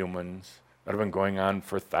of humans that have been going on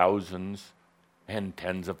for thousands and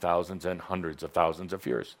tens of thousands and hundreds of thousands of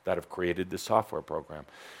years that have created this software program.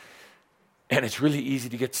 And it's really easy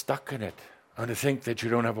to get stuck in it and to think that you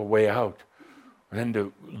don't have a way out. And then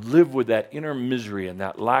to live with that inner misery and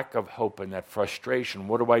that lack of hope and that frustration.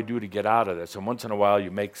 What do I do to get out of this? And once in a while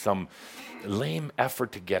you make some lame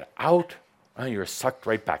effort to get out, and you're sucked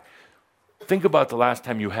right back. Think about the last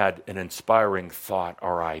time you had an inspiring thought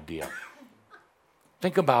or idea.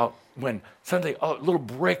 Think about when suddenly, a little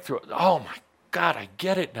breakthrough. Oh my God, I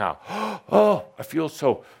get it now. Oh, I feel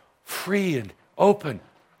so free and open.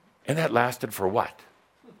 And that lasted for what?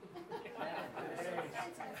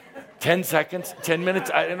 10 seconds, 10 minutes,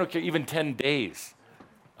 I don't care, even 10 days.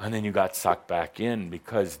 And then you got sucked back in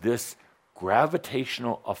because this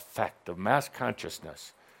gravitational effect of mass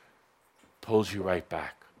consciousness pulls you right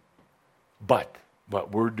back. But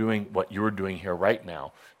what you're doing here right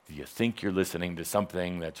now, do you think you're listening to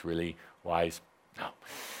something that's really wise? No.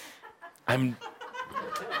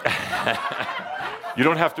 You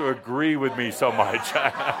don't have to agree with me so much.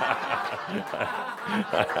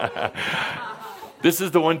 This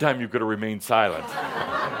is the one time you could have remained silent.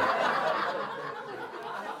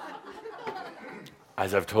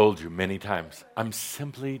 As I've told you many times, I'm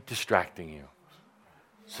simply distracting you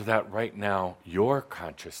so that right now your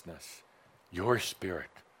consciousness, your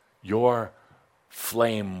spirit, your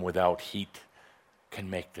flame without heat can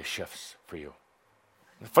make the shifts for you.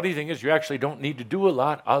 The funny thing is, you actually don't need to do a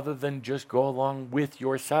lot other than just go along with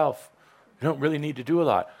yourself. You don't really need to do a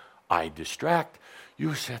lot. I distract.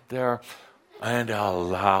 You sit there and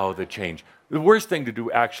allow the change. The worst thing to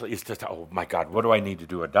do actually is just, oh my God, what do I need to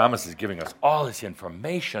do? Adamus is giving us all this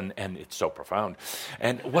information, and it's so profound.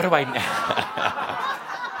 And what do I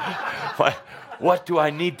what do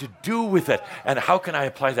I need to do with it? And how can I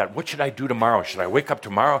apply that? What should I do tomorrow? Should I wake up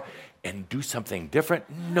tomorrow and do something different?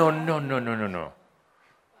 No.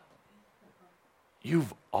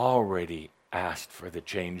 You've already asked for the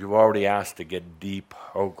change. You've already asked to get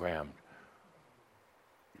deprogrammed.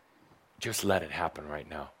 Just let it happen right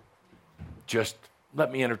now. Just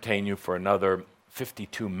let me entertain you for another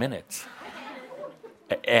 52 minutes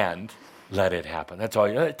and let it happen. That's all.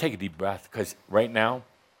 Take a deep breath, because right now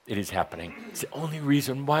it is happening. It's the only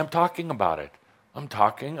reason why I'm talking about it. I'm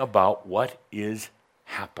talking about what is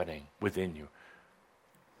happening within you.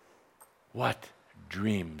 What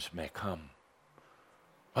dreams may come.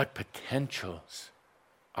 What potentials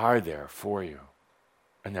are there for you?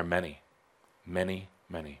 And there are many, many,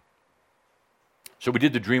 many. So we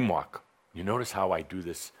did the dream walk. You notice how I do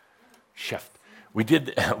this shift. We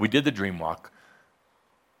did the dream walk.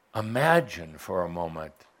 Imagine for a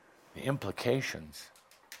moment the implications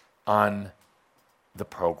on the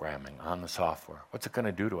programming, on the software. What's it going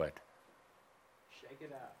to do to it? Shake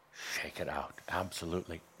it out. Shake it out,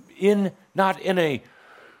 absolutely. Not in a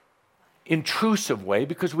intrusive way,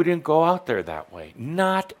 because we didn't go out there that way.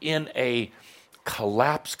 Not in a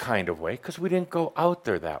collapse kind of way, because we didn't go out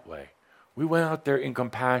there that way. We went out there in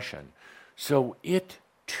compassion. So it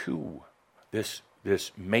too, this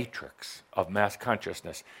matrix of mass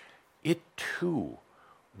consciousness, it too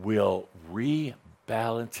will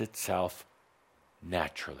rebalance itself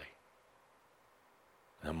naturally.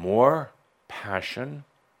 The more passion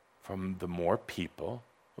from the more people,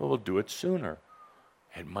 we'll do it sooner.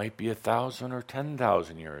 It might be 1,000 or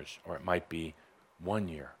 10,000 years, or it might be 1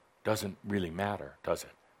 year. Doesn't really matter, does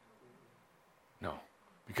it? No,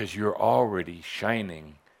 because you're already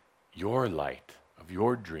shining your light of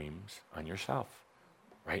your dreams on yourself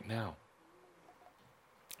right now.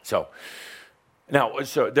 So, now,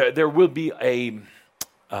 there will be a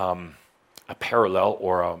parallel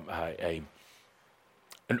or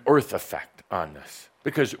an earth effect on this,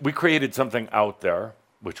 because we created something out there,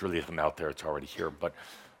 which really isn't out there, it's already here, but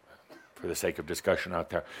for the sake of discussion out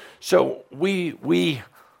there. So we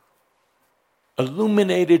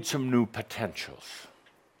illuminated some new potentials.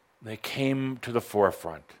 They came to the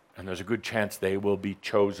forefront, and there's a good chance they will be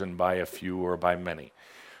chosen by a few or by many.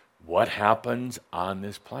 What happens on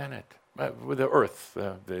this planet? With the Earth,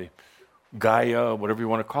 the Gaia, whatever you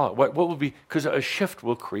want to call it. What will be, because a shift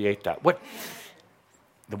will create that.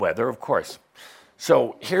 The weather, of course.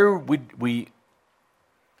 So here we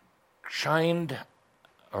shined,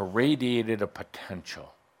 irradiated a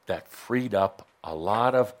potential that freed up a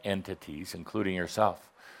lot of entities, including yourself.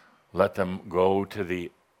 Let them go to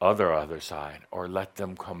the other side, or let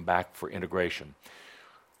them come back for integration.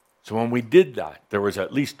 So when we did that, there was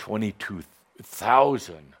at least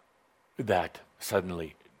 22,000 that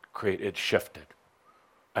suddenly it shifted.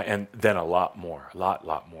 And then a lot more.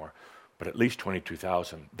 But at least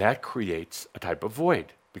 22,000. That creates a type of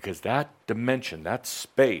void, because that dimension, that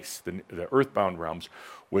space, the earthbound realms,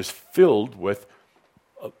 was filled with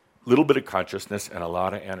a little bit of consciousness and a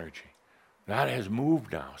lot of energy. That has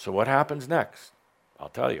moved now. So what happens next? I'll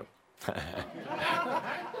tell you.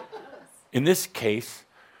 In this case,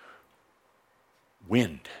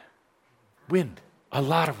 wind, a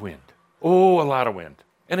lot of wind. Oh, a lot of wind.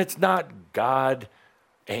 And it's not God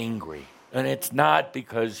angry. And it's not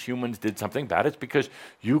because humans did something bad. It's because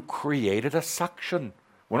you created a suction.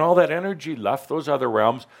 When all that energy left those other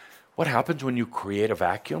realms, what happens when you create a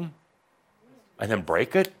vacuum and then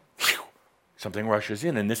break it? Whew, something rushes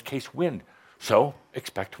in this case, wind. So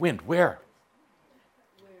expect wind. Where?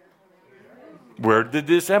 Where did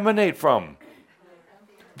this emanate from?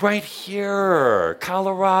 Right here,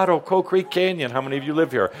 Colorado, Coal Creek Canyon. How many of you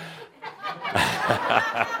live here?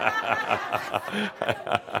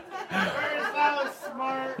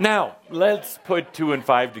 Now, let's put 2 and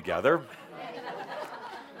 5 together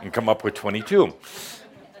and come up with 22.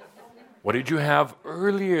 What did you have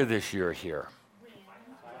earlier this year here?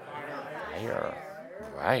 Fire.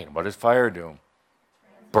 Right. What does fire do?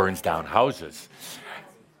 Burns down houses.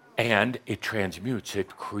 And it transmutes.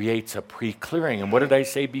 It creates a pre-clearing. And what did I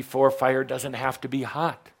say before? Fire doesn't have to be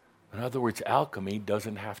hot. In other words, alchemy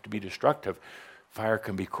doesn't have to be destructive. Fire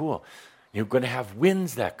can be cool. You're going to have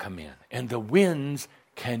winds that come in. And the winds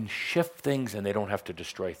can shift things, and they don't have to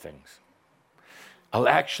destroy things.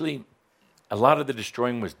 Actually, a lot of the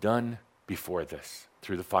destroying was done before this,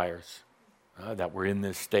 through the fires that were in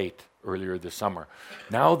this state earlier this summer.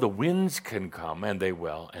 Now the winds can come, and they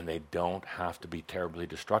will, and they don't have to be terribly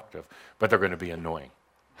destructive, but they're going to be annoying.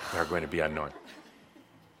 They're going to be annoying.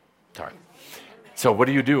 Sorry. So what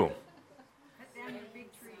do?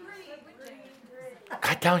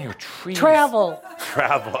 Cut down your trees. Travel.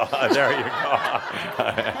 There you go.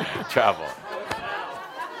 Travel.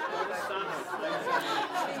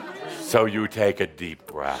 So you take a deep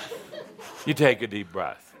breath.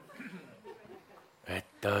 It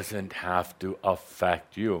doesn't have to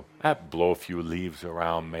affect you. Blow a few leaves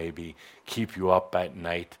around, maybe keep you up at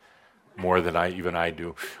night more than I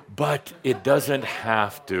do. But it doesn't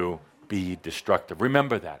have to be destructive.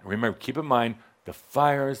 Remember that. Keep in mind, the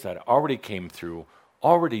fires that already came through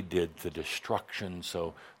already did the destruction,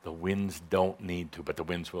 so the winds don't need to, but the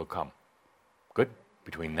winds will come. Good?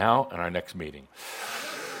 Between now and our next meeting.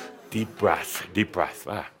 Deep breath.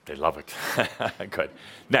 They love it. Good.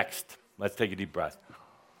 Next, let's take a deep breath.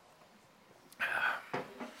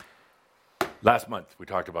 Last month, we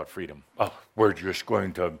talked about freedom. Oh, we're just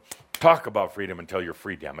going to talk about freedom until you're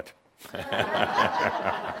free, damn it.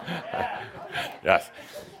 Yes.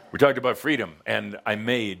 We talked about freedom, and I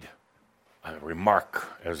made a remark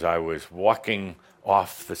as I was walking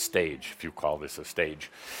off the stage, if you call this a stage.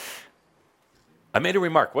 I made a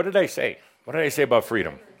remark. What did I say? What did I say about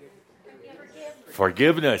freedom?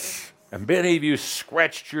 Forgiveness. And many of you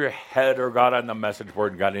scratched your head or got on the message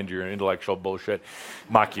board and got into your intellectual bullshit.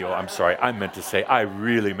 Machio, I'm sorry. I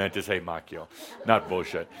really meant to say Machio, not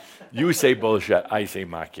bullshit. You say bullshit, I say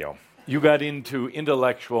Machio. You got into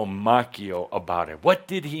intellectual Machio about it. What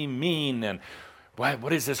did he mean? And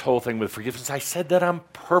what is this whole thing with forgiveness? I said that on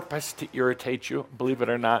purpose to irritate you, believe it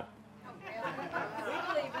or not.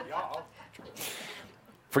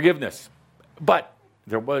 Forgiveness. But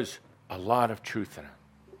there was a lot of truth in it.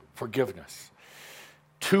 Forgiveness.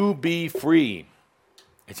 To be free,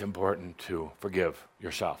 it's important to forgive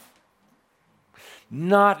yourself.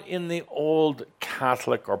 Not in the old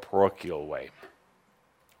Catholic or parochial way.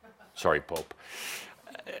 Sorry, Pope.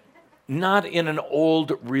 Not in an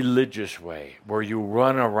old religious way where you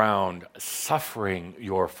run around suffering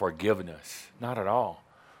your forgiveness. Not at all.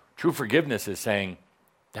 True forgiveness is saying,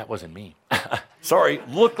 that wasn't me. Sorry,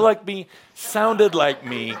 looked like me, sounded like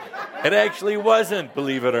me. It actually wasn't,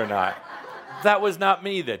 believe it or not. That was not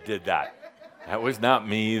me that did that. That was not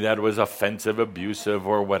me that was offensive, abusive,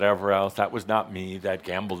 or whatever else. That was not me that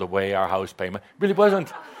gambled away our house payment. Really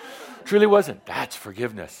wasn't. Truly wasn't. That's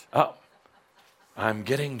forgiveness. Oh, I'm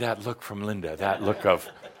getting that look from Linda, that look of,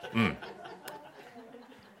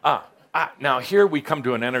 Now here we come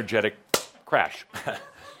to an energetic crash.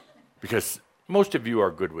 Because most of you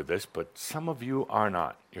are good with this, but some of you are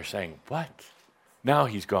not. You're saying, what? Now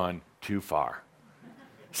he's gone too far.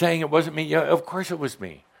 Saying it wasn't me. Yeah, of course it was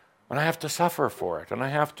me. And I have to suffer for it. And I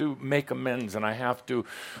have to make amends. And I have to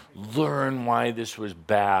learn why this was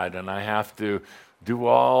bad. And I have to do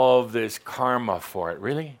all of this karma for it.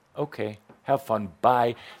 Really? Okay. Have fun.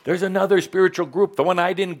 Bye. There's another spiritual group. The one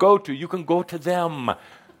I didn't go to. You can go to them.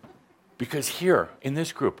 Because here, in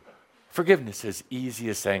this group, forgiveness is easy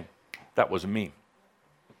as saying, that wasn't me.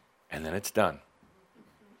 And then it's done.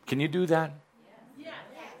 Can you do that? Yes.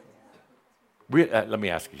 Let me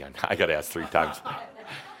ask again. I got to ask 3 times.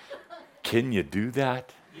 Can you do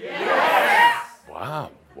that? Yes.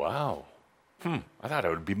 Wow. I thought it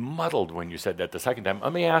would be muddled when you said that the second time.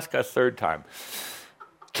 Let me ask a 3rd time.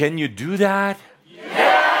 Can you do that?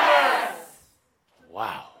 Yes.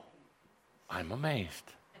 Wow. I'm amazed.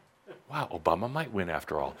 Wow, Obama might win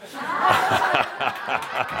after all.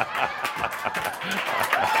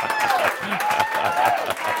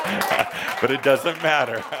 But it doesn't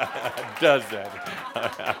matter, does it?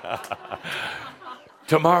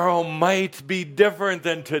 Tomorrow might be different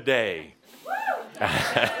than today.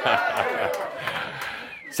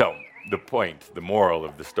 So, the point, the moral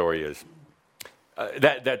of the story is,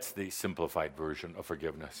 that's the simplified version of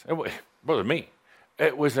forgiveness. It wasn't me.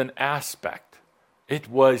 It was an aspect. It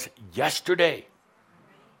was yesterday.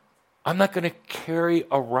 I'm not going to carry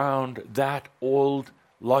around that old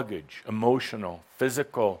luggage, emotional,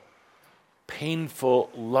 physical, painful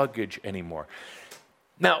luggage anymore.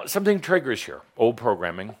 Now, something triggers here. Old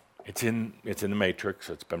programming. It's in the matrix.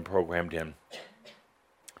 It's been programmed in.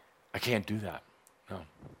 I can't do that. No.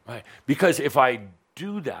 Why? Because if I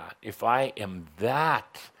do that, if I am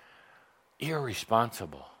that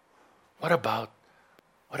irresponsible, what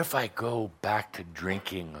if I go back to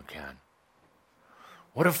drinking again?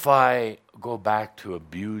 What if I go back to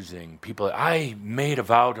abusing people? I made a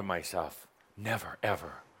vow to myself, never,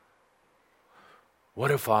 ever.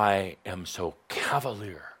 What if I am so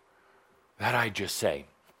cavalier that I just say,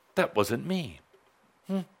 that wasn't me?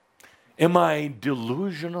 Am I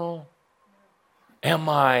delusional? Am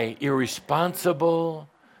I irresponsible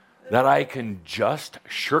that I can just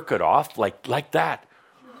shirk it off like that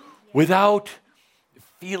without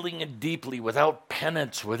feeling it deeply, without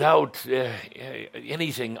penance, without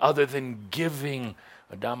anything other than giving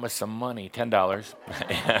Adama some money, $10.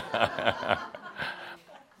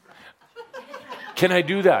 Can I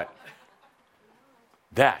do that?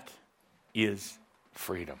 That is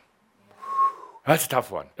freedom. That's a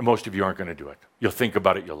tough one. And most of you aren't going to do it. You'll think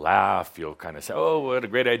about it, you'll laugh, you'll kind of say, oh, what a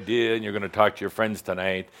great idea, and you're going to talk to your friends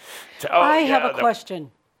tonight. I have a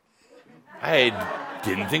question. I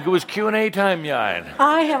didn't think it was Q&A time, Jan.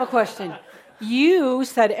 I have a question. You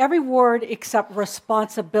said every word except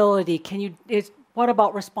responsibility. What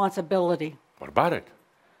about responsibility? What about it?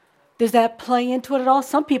 Does that play into it at all?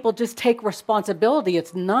 Some people just take responsibility.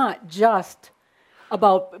 It's not just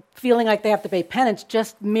about feeling like they have to pay penance,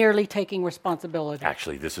 just merely taking responsibility.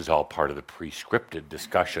 Actually, this is all part of the pre-scripted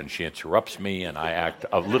discussion. She interrupts me, and I act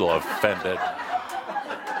a little offended.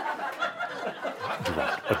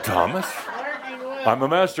 Thomas? I'm a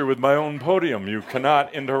master with my own podium. You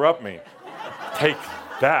cannot interrupt me. Take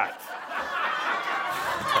that.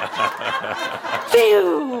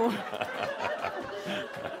 Phew!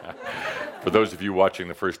 For those of you watching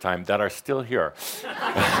the first time that are still here,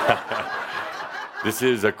 this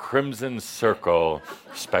is a Crimson Circle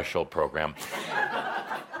special program.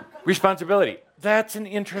 Responsibility. That's an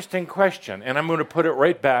interesting question, and I'm going to put it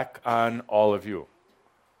right back on all of you.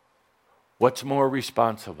 What's more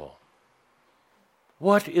responsible?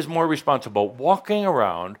 What is more responsible? Walking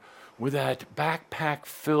around with that backpack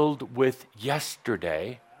filled with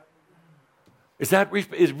yesterday. Is that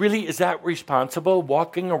responsible?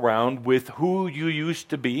 Walking around with who you used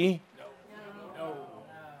to be?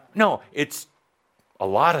 No, it's a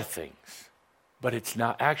lot of things. but it's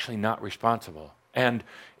not responsible. And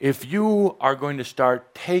if you are going to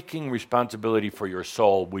start taking responsibility for your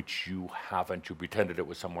soul, which you haven't, you pretended it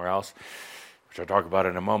was somewhere else, which I'll talk about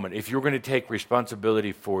in a moment. If you're going to take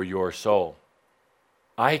responsibility for your soul,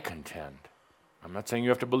 I contend, I'm not saying you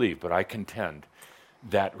have to believe, but I contend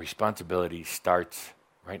that responsibility starts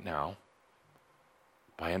right now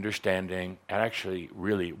by understanding it actually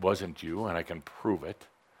really wasn't you, and I can prove it.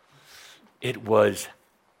 It was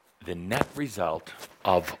the net result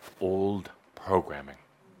of old programming.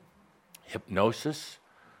 Hypnosis,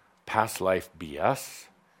 past life BS,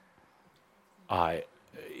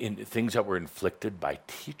 in things that were inflicted by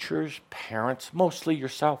teachers, parents, mostly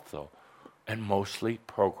yourself though, and mostly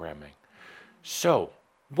programming. So,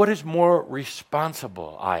 what is more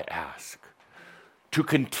responsible, I ask? To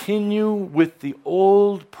continue with the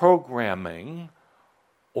old programming,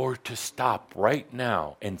 or to stop right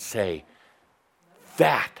now and say,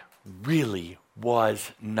 that really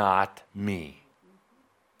was not me.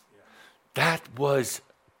 That was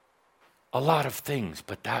a lot of things,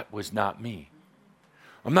 but that was not me.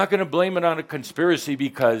 I'm not going to blame it on a conspiracy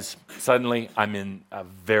because suddenly I'm in a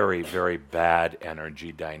very, very bad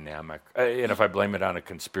energy dynamic. And if I blame it on a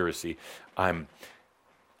conspiracy, I'm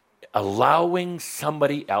allowing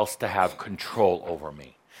somebody else to have control over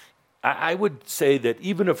me. I would say that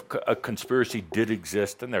even if a conspiracy did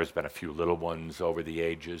exist, and there's been a few little ones over the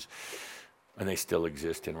ages, and they still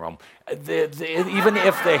exist in Rome, even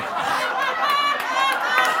if they...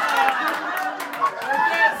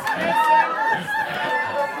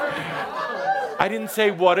 I didn't say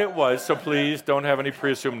what it was, so please don't have any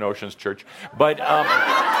preassumed notions, church. But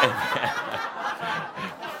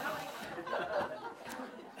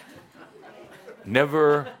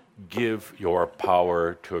never give your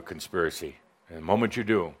power to a conspiracy. And the moment you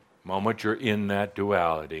do, the moment you're in that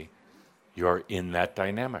duality, you're in that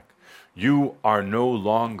dynamic. You are no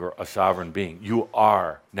longer a sovereign being. You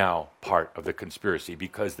are now part of the conspiracy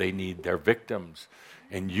because they need their victims,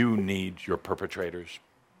 and you need your perpetrators.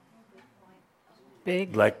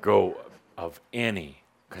 Big. Let go of any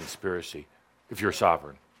conspiracy if you're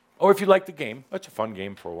sovereign. Or if you like the game, that's a fun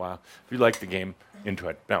game for a while. If you like the game, into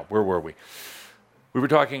it. Now, where were we? We were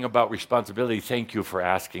talking about responsibility. Thank you for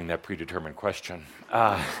asking that predetermined question.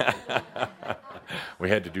 We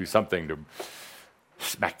had to do something to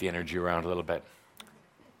smack the energy around a little bit.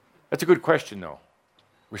 That's a good question, though.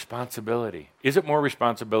 Responsibility. Is it more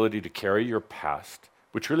responsibility to carry your past,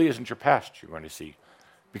 which really isn't your past, you're going to see,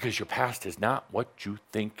 because your past is not what you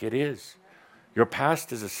think it is. Your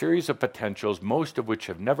past is a series of potentials, most of which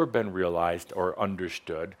have never been realized or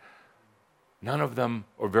understood. None of them,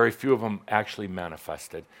 or very few of them, actually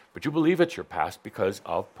manifested. But you believe it's your past because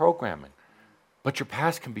of programming. But your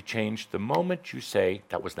past can be changed the moment you say,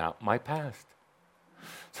 that was not my past.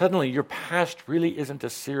 Suddenly, your past really isn't a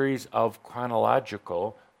series of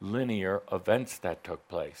chronological, linear events that took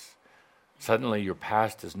place. Suddenly, your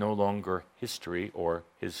past is no longer history or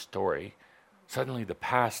his story. Suddenly, the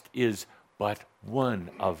past is but one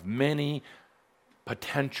of many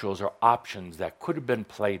potentials or options that could have been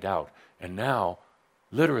played out. And now,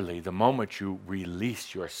 literally, the moment you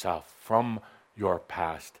release yourself from your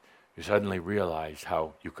past, you suddenly realize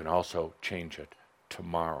how you can also change it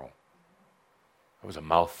tomorrow. That was a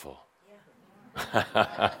mouthful.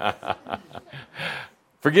 Yeah.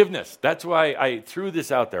 Forgiveness. That's why I threw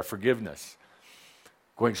this out there, forgiveness.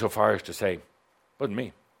 Going so far as to say, wasn't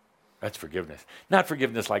me. That's forgiveness. Not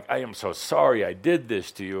forgiveness like, I am so sorry I did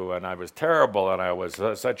this to you, and I was terrible, and I was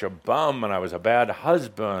such a bum, and I was a bad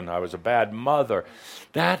husband, I was a bad mother.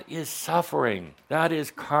 That is suffering. That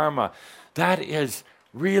is karma. That is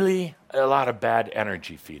really a lot of bad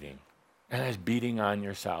energy feeding. And it's beating on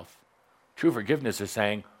yourself. True forgiveness is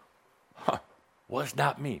saying, was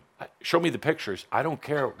not me. Show me the pictures. I don't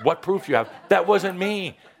care what proof you have. That wasn't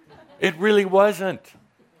me. It really wasn't.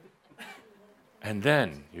 And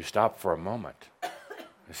then you stop for a moment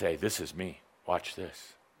and say, this is me. Watch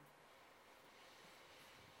this.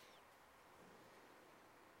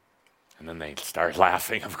 And then they start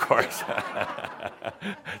laughing, of course.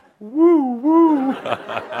 Woo, woo.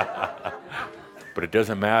 But it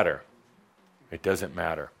doesn't matter. It doesn't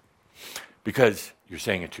matter. Because you're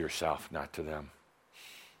saying it to yourself, not to them.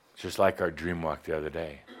 Just like our dream walk the other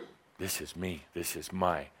day. This is me. This is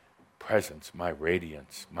my presence, my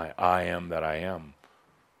radiance, my I am that I am.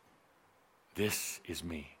 This is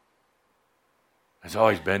me. It's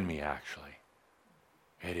always been me, actually.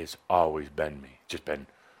 It has always been me. It's just been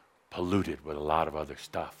polluted with a lot of other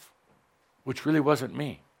stuff, which really wasn't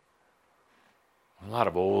me. A lot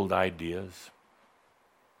of old ideas,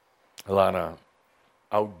 a lot of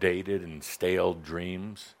outdated and stale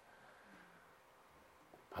dreams,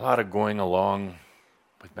 a lot of going along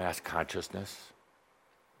with mass consciousness.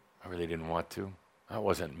 I really didn't want to. That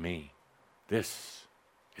wasn't me. This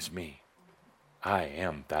is me. I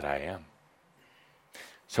am that I am.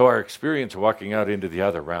 So our experience walking out into the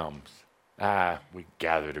other realms, we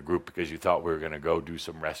gathered a group because you thought we were going to go do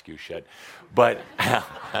some rescue shit. But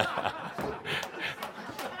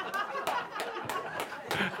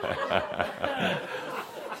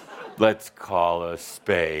let's call a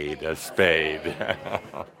spade a spade.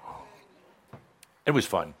 It was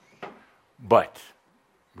fun. But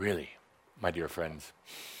really, my dear friends,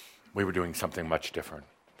 we were doing something much different.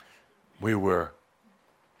 We were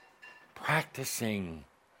practicing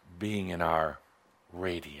being in our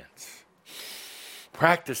radiance.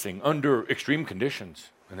 Practicing under extreme conditions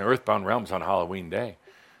in the earthbound realms on Halloween Day.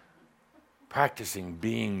 Practicing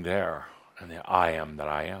being there in the I am that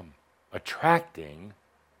I am. Attracting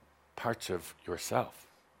parts of yourself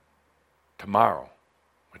tomorrow,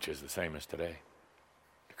 which is the same as today.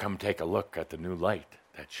 To come take a look at the new light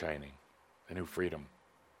that's shining, the new freedom.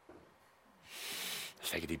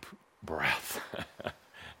 Let's take a deep breath.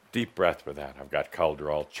 Deep breath for that. I've got Calder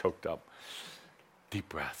all choked up. Deep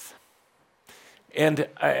breath. And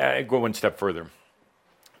I go one step further.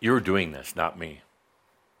 You're doing this, not me.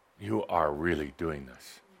 You are really doing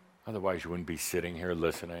this. Otherwise, you wouldn't be sitting here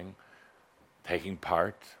listening, taking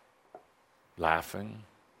part, laughing,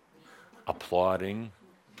 applauding.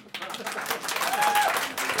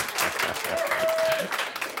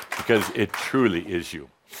 Because it truly is you.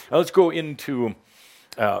 Now let's go into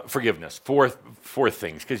forgiveness. Four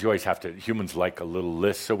things, because you always have to, humans like a little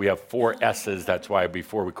list, so we have 4 S's. That's why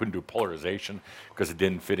before we couldn't do polarization, because it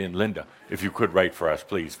didn't fit in. Linda, if you could write for us,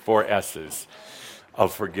 please. 4 S's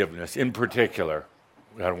of forgiveness. In particular,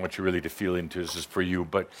 I don't want you really to feel into this is for you,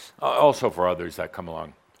 but also for others that come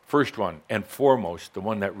along. First one, and foremost, the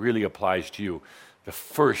one that really applies to you, the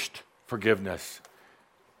first forgiveness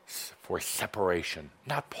for separation.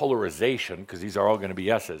 Not polarization, because these are all going to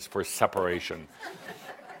be S's, for separation.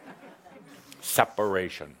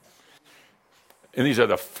 Separation. And these are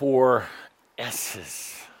the 4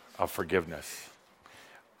 S's of forgiveness.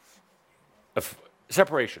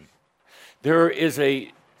 Separation. There is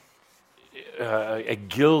a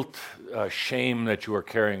guilt, shame that you are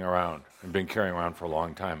carrying around, and been carrying around for a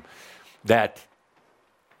long time, that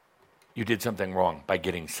you did something wrong by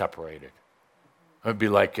getting separated. It would be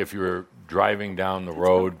like if you were driving down the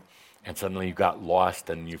road and suddenly you got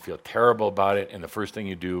lost and you feel terrible about it, and the first thing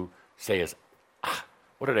you say is,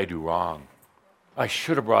 what did I do wrong? I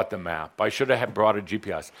should have brought the map. I should have brought a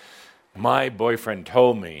GPS. My boyfriend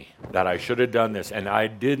told me that I should have done this, and I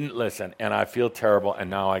didn't listen, and I feel terrible,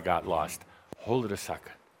 and now I got lost. Hold it a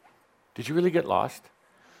second. Did you really get lost?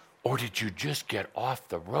 Or did you just get off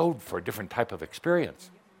the road for a different type of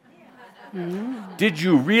experience? Did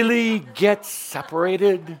you really get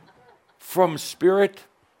separated from spirit?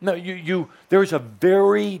 No, there's a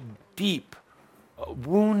very deep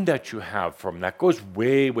wound that you have from that. Goes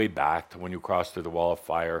way, way back to when you crossed through the wall of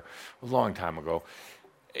fire a long time ago.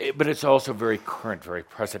 But it's also very current, very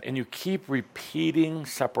present. And you keep repeating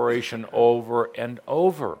separation over and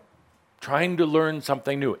over, trying to learn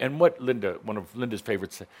something new. And what one of Linda's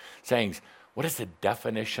favorite sayings, what is the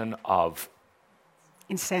definition of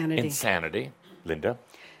insanity? Insanity, Linda.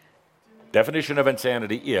 Definition of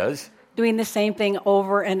insanity is? Doing the same thing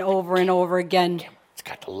over and over and over again. It's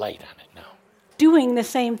got the light on it now. Doing the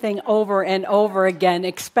same thing over and over again,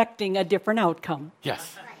 expecting a different outcome.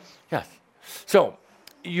 Yes, yes. So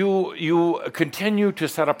you continue to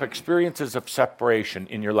set up experiences of separation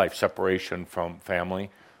in your life, separation from family,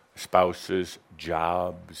 spouses,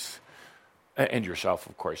 jobs, and yourself,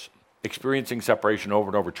 of course. Experiencing separation over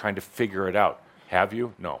and over, trying to figure it out. Have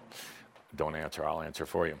you? No. Don't answer, I'll answer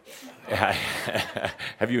for you.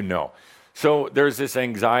 Have you? No. So there's this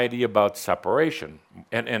anxiety about separation,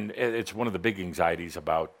 and it's one of the big anxieties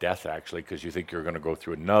about death, actually, because you think you're going to go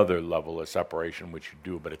through another level of separation, which you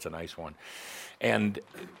do, but it's a nice one. And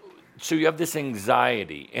so you have this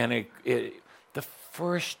anxiety, and the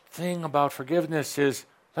first thing about forgiveness is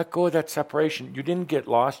let go of that separation. You didn't get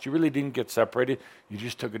lost. You really didn't get separated. You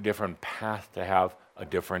just took a different path to have a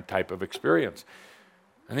different type of experience.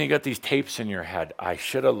 And then you got these tapes in your head. I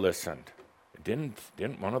should have listened. Didn't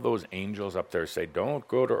one of those angels up there say, don't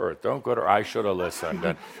go to earth, don't go to earth? I should have listened.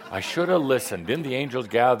 And I should have listened. Didn't the angels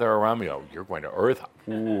gather around me? Oh, you're going to earth?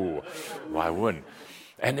 Ooh, why wouldn't?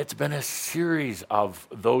 And it's been a series of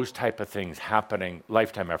those type of things happening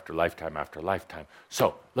lifetime after lifetime after lifetime.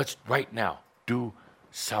 So let's right now do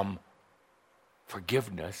some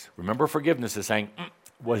forgiveness. Remember, forgiveness is saying,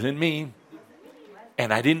 wasn't me.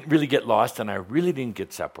 And I didn't really get lost, and I really didn't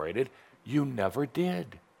get separated. You never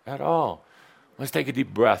did. at all. Let's take a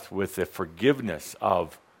deep breath with the forgiveness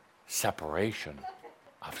of separation.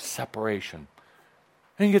 And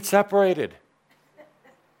you get separated.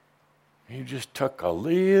 You just took a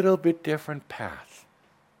little bit different path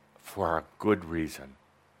for a good reason.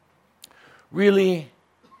 Really,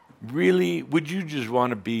 would you just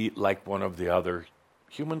want to be like one of the other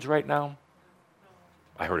humans right now?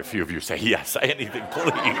 I heard a few of you say, yes, anything,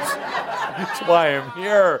 please. That's why I'm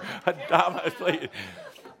here.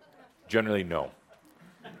 Generally, no.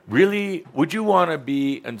 Really, would you want to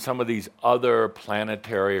be in some of these other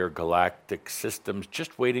planetary or galactic systems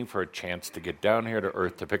just waiting for a chance to get down here to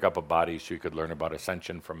Earth to pick up a body so you could learn about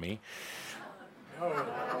ascension from me?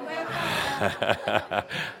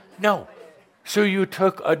 No. So you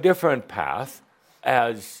took a different path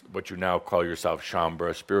as what you now call yourself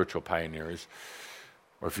Shaumbra, spiritual pioneers,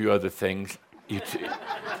 or a few other things.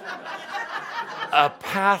 A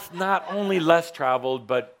path not only less traveled,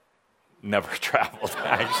 but never traveled,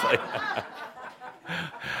 actually.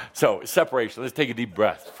 So, separation. Let's take a deep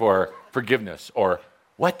breath for forgiveness. Or,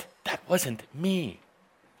 what? That wasn't me.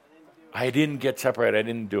 I didn't get separated. I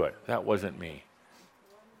didn't do it. That wasn't me.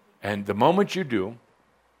 And the moment you do,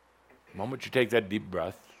 the moment you take that deep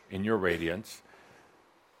breath in your radiance,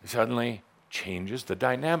 it suddenly changes the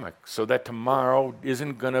dynamic so that tomorrow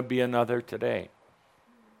isn't going to be another today.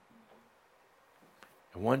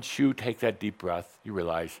 And once you take that deep breath, you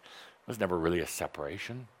realize it was never really a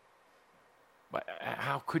separation. But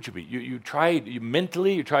how could you be? You try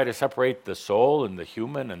to separate the soul and the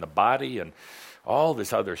human and the body and all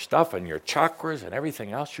this other stuff and your chakras and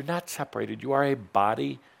everything else. You're not separated. You are a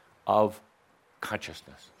body of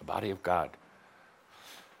consciousness, a body of God.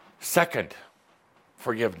 Second,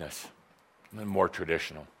 forgiveness. And then more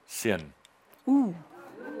traditional, sin. Ooh.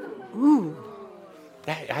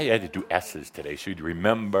 I had to do S's today, so you'd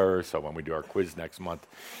remember. So when we do our quiz next month,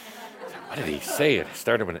 what did he say? It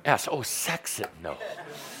started with an S. Oh, sex it. No.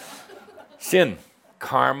 Sin,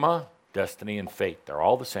 karma, destiny, and fate. They're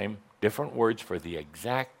all the same. Different words for the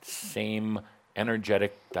exact same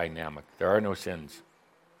energetic dynamic. There are no sins.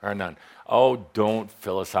 There are none. Oh, don't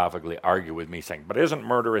philosophically argue with me saying, but isn't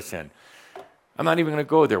murder a sin? I'm not even going to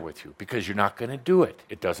go there with you because you're not going to do it.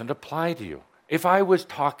 It doesn't apply to you. If I was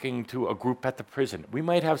talking to a group at the prison, we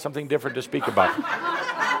might have something different to speak about.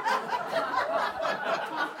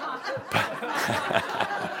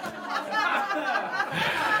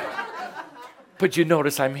 But you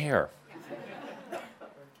notice I'm here.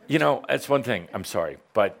 You know, that's one thing. I'm sorry,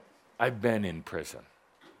 but I've been in prison.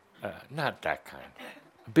 Not that kind.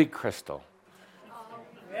 A big crystal.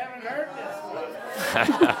 We haven't heard this.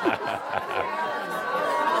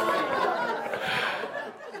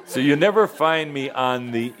 So you never find me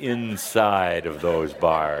on the inside of those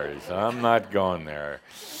bars. I'm not going there.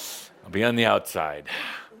 I'll be on the outside.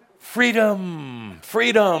 Freedom!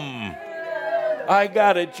 Freedom! I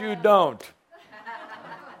got it, you don't.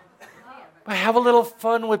 I have a little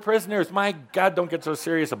fun with prisoners. My God, don't get so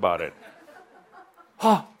serious about it.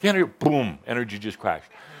 Oh, the energy, boom, energy just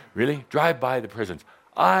crashed. Really? Drive by the prisons.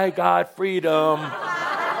 I got freedom.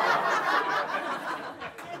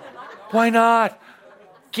 Why not?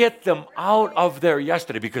 Get them out of there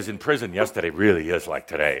yesterday, because in prison yesterday really is like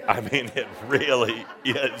today. I mean, it really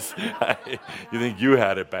is. You think you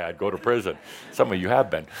had it bad, go to prison. Some of you have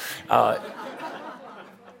been.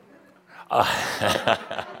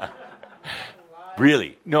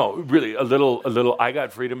 Really, no, really, a little, I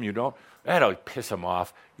got freedom, you don't. That'll piss them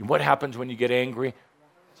off. What happens when you get angry?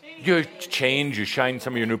 You change, you shine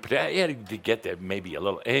some of your new potential. Yeah, to get there, maybe a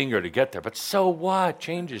little anger to get there, but so what?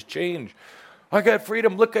 Change is change. I got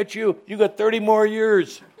freedom, look at you. You got 30 more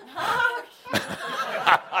years.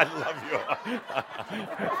 I love you.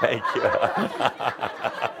 Thank you.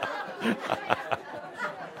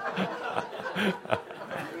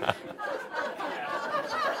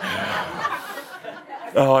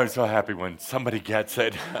 Oh, I'm so happy when somebody gets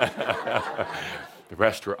it. The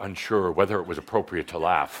rest are unsure whether it was appropriate to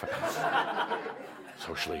laugh.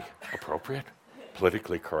 Socially appropriate?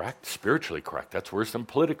 Politically correct? Spiritually correct? That's worse than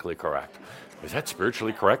politically correct. Is that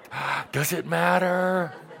spiritually correct? Does it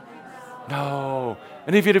matter? No.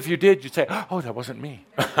 And even if you did, you'd say, oh, that wasn't me.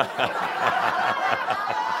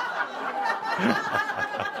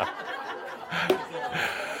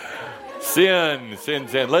 Sin.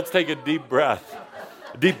 Let's take a deep breath.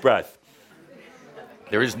 Deep breath.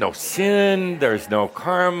 There is no sin, there's no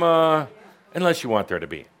karma, unless you want there to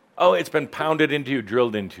be. Oh, it's been pounded into you,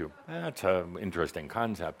 drilled into you. That's an interesting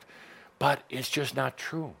concept. But it's just not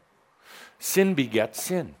true. Sin begets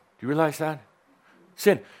sin. Do you realize that?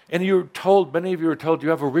 Sin. And you're told, many of you are told you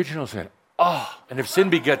have original sin. Oh, and if sin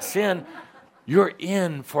begets sin, you're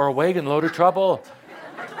in for a wagon load of trouble.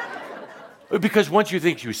 Because once you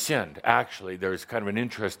think you sinned, actually, there's kind of an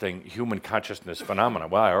interesting human consciousness phenomenon.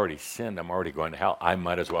 Well, I already sinned. I'm already going to hell. I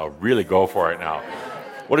might as well really go for it now.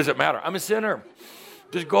 What does it matter? I'm a sinner.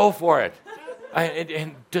 Just go for it.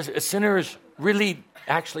 And sinners really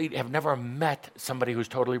actually have never met somebody who's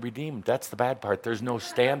totally redeemed. That's the bad part. There's no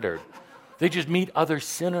standard. They just meet other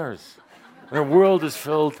sinners. Their world is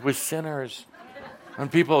filled with sinners. And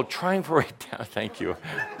people trying for it. Thank you.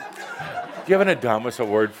 Do you have an Adamus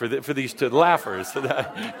award for these two laughers?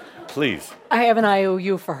 Please. I have an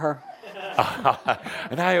IOU for her.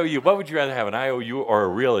 An IOU. What would you rather have, an IOU or a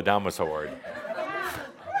real Adamus award?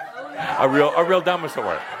 A real Adamus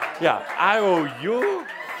award. Yeah, IOU.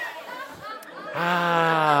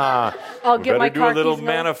 I'll get my car keys. Better do a little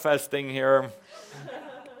manifesting here.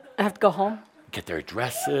 I have to go home. Get their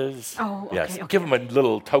addresses. Oh, okay. Yes. Okay. Give them a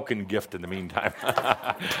little token gift in the meantime.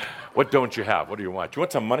 What don't you have? What do you want? Do you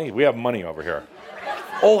want some money? We have money over here.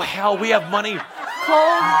 Oh, hell, we have money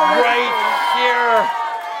right here.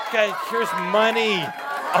 Okay, here's money.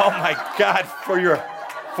 Oh, my God, for your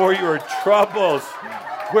troubles.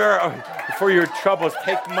 For your troubles,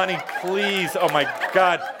 take money, please. Oh, my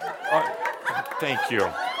God. Thank you.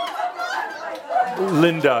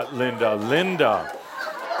 Linda.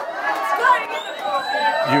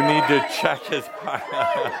 You need to check his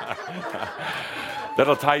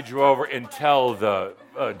That'll tide you over until the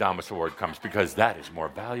Adamus Award comes, because that is more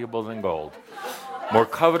valuable than gold, more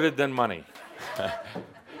coveted than money.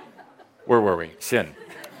 Where were we?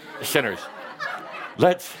 Sinners.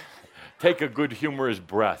 Let's take a good humorous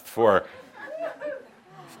breath for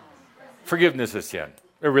forgiveness of sin.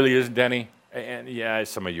 There really isn't any. And yeah,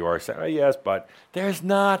 some of you are saying, oh, yes, but there's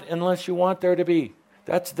not unless you want there to be.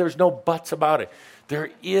 There's no buts about it.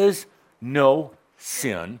 There is no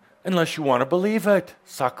sin unless you want to believe it,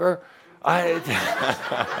 sucker. I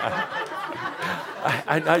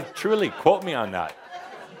truly, quote me on that.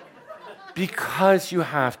 Because you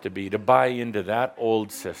have to buy into that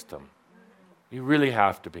old system. You really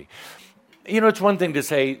have to be. You know, it's one thing to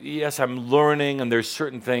say, yes, I'm learning, and there's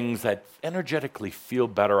certain things that energetically feel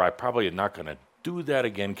better. I probably am not going to do that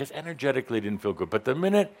again because energetically it didn't feel good. But the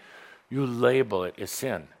minute you label it as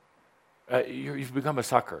sin, you've become a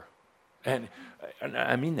sucker. And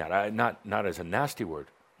I mean that, not as a nasty word.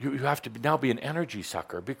 You have to now be an energy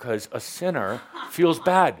sucker, because a sinner feels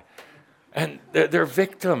bad. And they're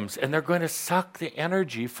victims, and they're going to suck the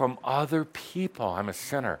energy from other people. I'm a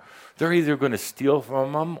sinner. They're either going to steal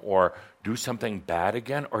from them or do something bad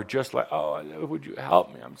again, or just like, oh, would you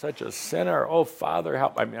help me? I'm such a sinner. Oh, Father,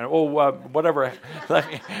 help me. Whatever.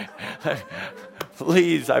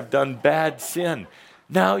 Please, I've done bad sin.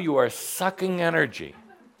 Now you are sucking energy.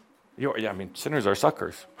 Sinners are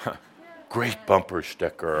suckers. Great bumper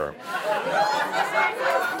sticker.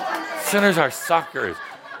 Sinners are suckers.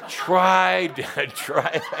 Try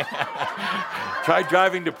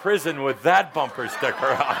driving to prison with that bumper sticker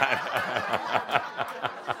on.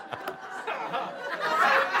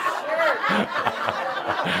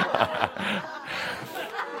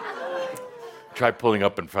 Try pulling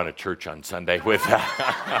up in front of church on Sunday with that.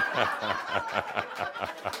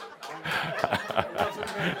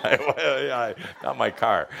 Not my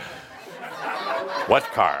car. What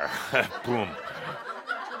car? Boom.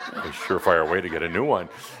 A surefire way to get a new one.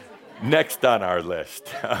 Next on our list,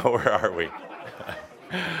 where are we?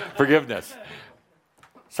 Forgiveness.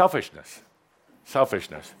 Selfishness.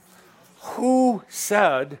 Who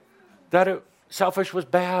said that selfish was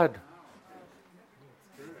bad?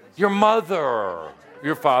 Your mother,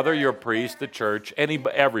 your father, your priest, the church,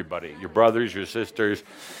 everybody, your brothers, your sisters,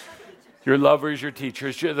 your lovers, your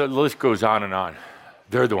teachers, the list goes on and on.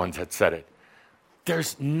 They're the ones that said it.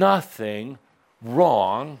 There's nothing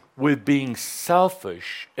wrong with being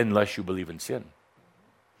selfish unless you believe in sin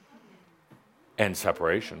and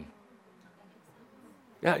separation.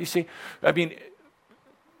 Yeah, you see,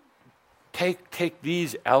 take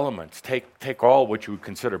these elements, take all what you would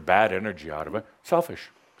consider bad energy out of it, selfish.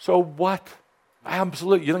 So what?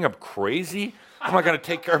 Absolutely. You think I'm crazy? I'm not going to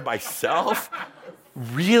take care of myself?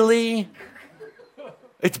 Really?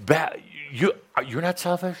 It's bad. You're not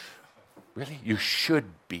selfish? Really? You should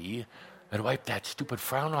be. And wipe that stupid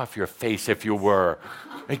frown off your face if you were.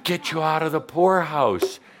 And get you out of the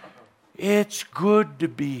poorhouse. It's good to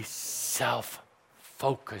be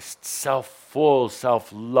self-focused, self-full,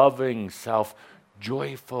 self-loving,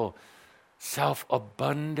 self-joyful,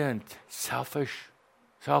 self-abundant, selfish.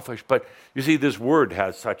 But you see, this word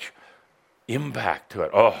has such impact to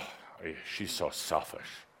it. Oh, she's so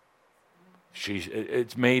selfish.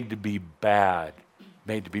 It's made to be bad.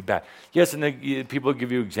 made to be bad. Yes, and people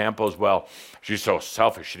give you examples. Well, she's so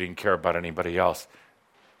selfish, she didn't care about anybody else.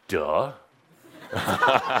 Duh.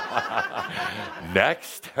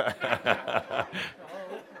 Next.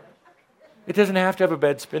 It doesn't have to have a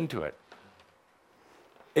bad spin to it.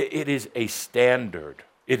 It is a standard.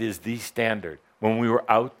 It is the standard. When we were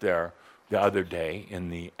out there the other day in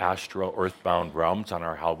the astral earthbound realms on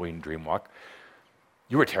our Halloween dream walk,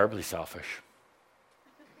 you were terribly selfish.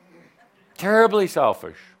 Terribly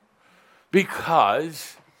selfish.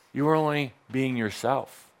 Because you were only being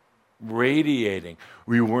yourself, radiating.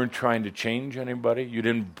 You weren't trying to change anybody. You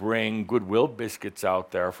didn't bring Goodwill biscuits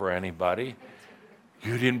out there for anybody.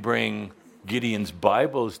 You didn't bring Gideon's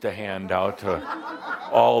Bibles to hand out to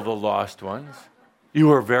all the lost ones. You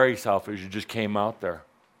were very selfish. You just came out there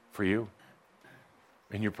for you,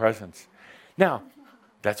 in your presence. Now,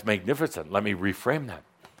 that's magnificent. Let me reframe that.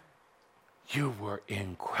 You were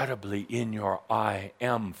incredibly in your I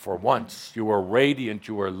am for once. You were radiant.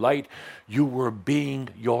 You were light. You were being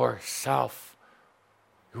yourself.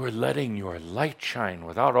 You were letting your light shine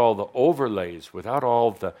without all the overlays, without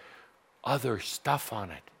all the other stuff on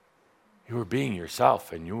it. You were being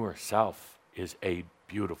yourself, and yourself is a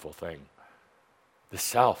beautiful thing. The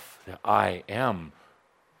self, the I am,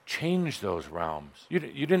 changed those realms. You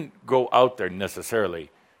didn't go out there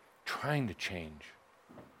necessarily trying to change,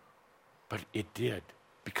 but it did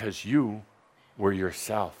because you were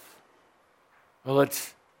yourself. Well,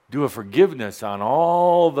 let's do a forgiveness on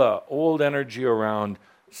all the old energy around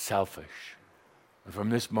selfish. And from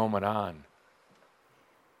this moment on,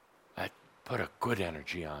 I put a good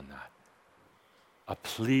energy on that. A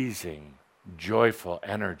pleasing, joyful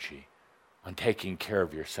energy on taking care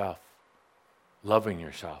of yourself, loving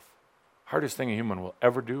yourself. Hardest thing a human will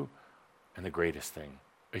ever do, and the greatest thing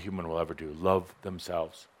a human will ever do, love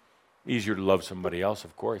themselves. Easier to love somebody else,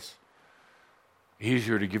 of course.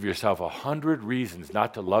 Easier to give yourself 100 reasons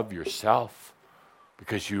not to love yourself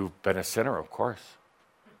because you've been a sinner, of course,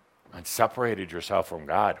 and separated yourself from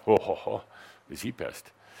God. Is he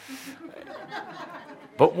pissed?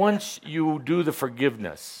 But once you do the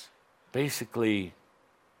forgiveness, basically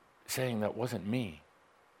saying that wasn't me.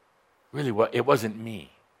 Really, it wasn't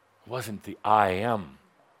me. It wasn't the I am.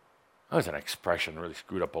 That was an expression, really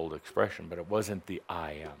screwed up old expression, but it wasn't the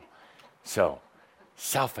I am. So,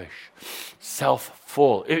 selfish,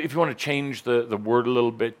 self-full. If you want to change the word a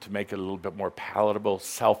little bit to make it a little bit more palatable,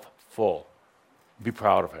 self-full. Be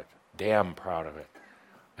proud of it. Damn proud of it.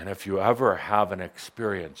 And if you ever have an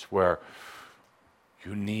experience where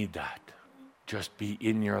you need that, just be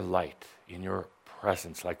in your light, in your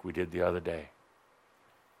presence like we did the other day.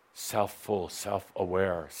 Self-full,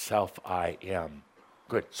 self-aware, self-I am.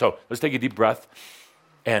 Good. So let's take a deep breath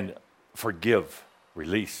and forgive,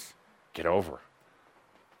 release, get over.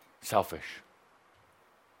 Selfish.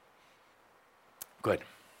 Good.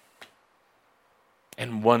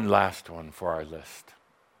 And one last one for our list.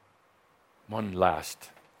 One last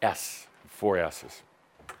S, 4 S's.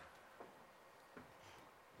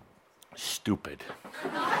 Stupid.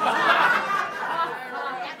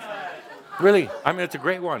 Really, I mean, it's a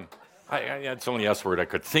great one. It's the only S word I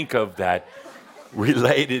could think of that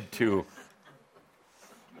related to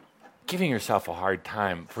giving yourself a hard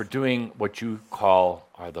time for doing what you call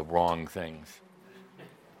are the wrong things.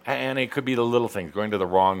 And it could be the little things, going to the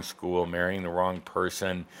wrong school, marrying the wrong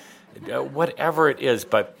person, whatever it is.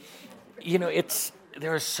 But, you know,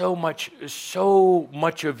 there's so much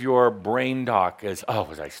of your brain talk is, oh,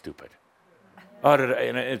 was I stupid? Oh,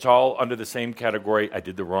 and it's all under the same category. I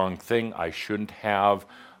did the wrong thing. I shouldn't have.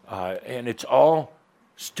 And it's all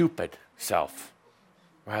stupid self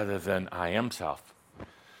rather than I am self.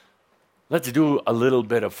 Let's do a little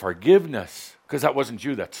bit of forgiveness, because that wasn't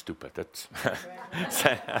you that's stupid. That's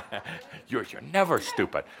you're never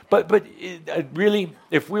stupid. But really,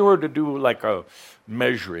 if we were to do like a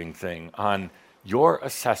measuring thing on your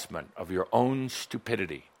assessment of your own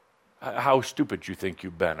stupidity, how stupid you think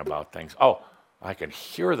you've been about things. Oh, I can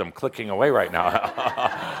hear them clicking away right now.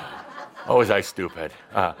 Oh, was I stupid?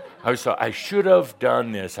 I should have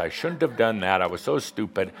done this. I shouldn't have done that. I was so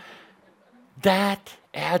stupid. That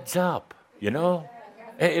adds up, you know?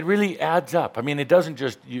 It really adds up. I mean, it doesn't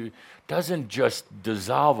just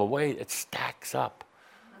dissolve away. It stacks up.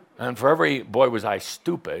 And for every boy was I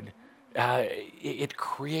stupid, it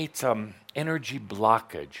creates energy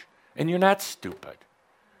blockage. And you're not stupid.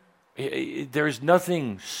 There's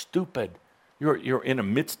nothing stupid. You're in the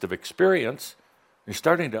midst of experience. You're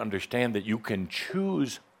starting to understand that you can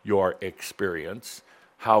choose your experience,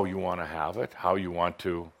 how you want to have it, how you want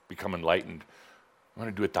to become enlightened. You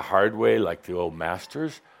want to do it the hard way, like the old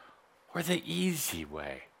masters, or the easy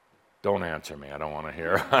way, Don't answer me. I don't want to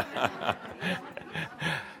hear.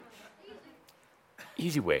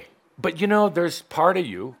 Easy way. But there's part of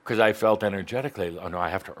you, because I felt energetically, oh no, I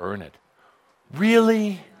have to earn it.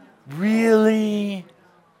 Really? Really?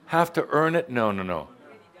 Have to earn it? No.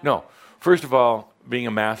 No. First of all, being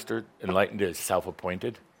a master, enlightened, is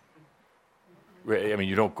self-appointed. I mean,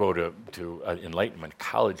 you don't go to enlightenment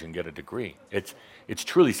college and get a degree. It's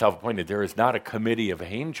truly self-appointed. There is not a committee of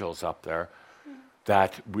angels up there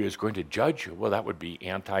that is going to judge you. Well, that would be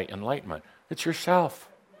anti-enlightenment. It's yourself,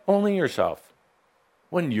 only yourself.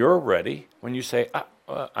 When you're ready, when you say,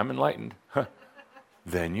 I'm enlightened,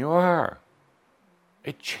 then you are.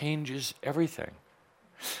 It changes everything.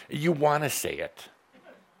 You want to say it,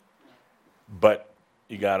 but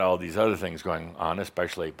you got all these other things going on,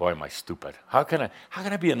 especially, boy, am I stupid. How can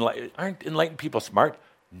I be enlightened? Aren't enlightened people smart?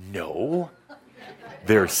 No.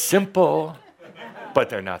 They're simple, but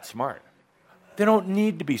they're not smart. They don't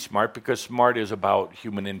need to be smart because smart is about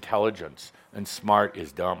human intelligence, and smart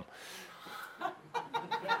is dumb.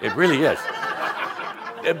 It really is.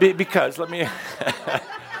 Because, let me...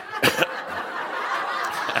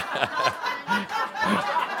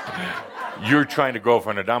 You're trying to go for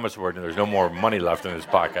an Adamus award and there's no more money left in his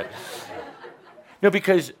pocket. No,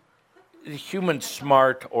 because human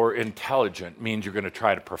smart or intelligent means you're going to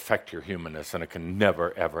try to perfect your humanness, and it can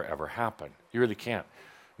never, ever, ever happen. You really can't.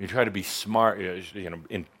 You try to be smart,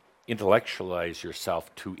 intellectualize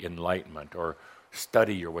yourself to enlightenment or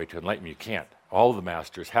study your way to enlightenment. You can't. All the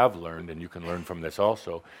masters have learned, and you can learn from this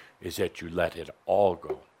also, is that you let it all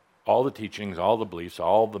go. All the teachings, all the beliefs,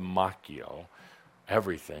 all the Makyo,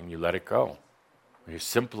 everything, you let it go. You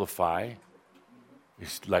simplify, you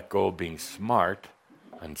let go of being smart,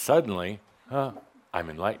 and suddenly, I'm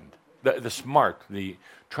enlightened. The smart, the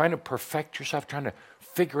trying to perfect yourself, trying to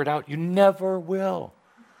figure it out, you never will.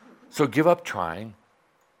 So give up trying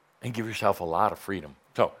and give yourself a lot of freedom.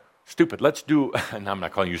 So, stupid, let's do, and I'm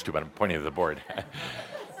not calling you stupid, I'm pointing to the board.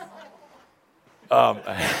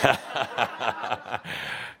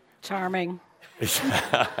 Charming.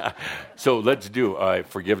 So let's do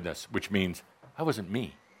forgiveness, which means that wasn't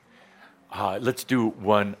me. Let's do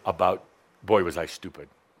one about, boy, was I stupid.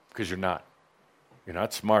 Because you're not. You're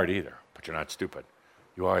not smart either, but you're not stupid.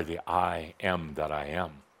 You are the I am that I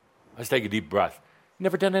am. Let's take a deep breath.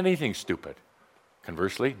 Never done anything stupid.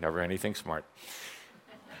 Conversely, never anything smart.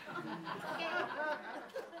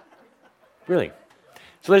 Really.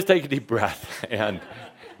 So let's take a deep breath and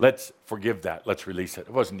let's forgive that. Let's release it.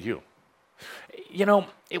 It wasn't you.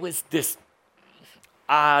 It was this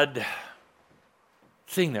odd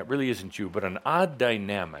thing that really isn't you, but an odd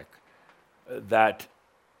dynamic that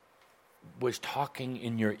was talking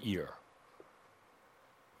in your ear.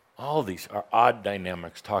 All these are odd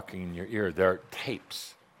dynamics talking in your ear. They're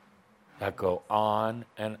tapes that go on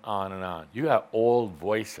and on and on. You have old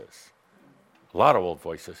voices, a lot of old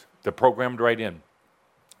voices. They're programmed right in,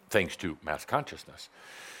 thanks to mass consciousness.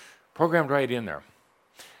 Programmed right in there.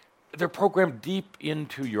 They're programmed deep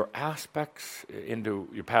into your aspects, into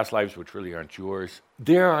your past lives, which really aren't yours.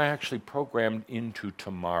 They are actually programmed into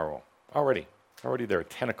tomorrow. Already there are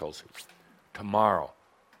tentacles. Tomorrow.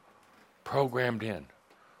 Programmed in.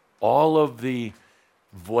 All of the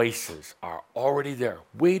voices are already there,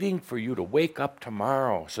 waiting for you to wake up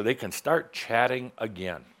tomorrow so they can start chatting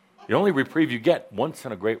again. The only reprieve you get once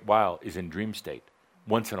in a great while is in dream state.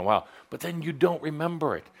 Once in a while. But then you don't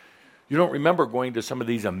remember it. You don't remember going to some of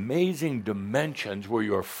these amazing dimensions where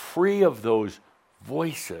you're free of those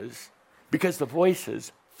voices because the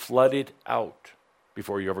voices flooded out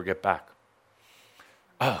before you ever get back.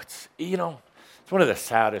 Oh, it's one of the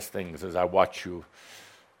saddest things as I watch you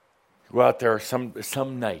go out there.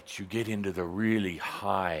 Some nights you get into the really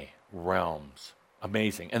high realms.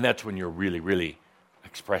 Amazing. And that's when you're really, really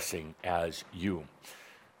expressing as you.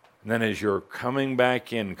 And then as you're coming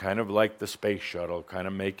back in, kind of like the space shuttle, kind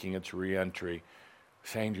of making its re-entry,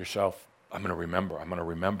 saying to yourself, I'm going to remember.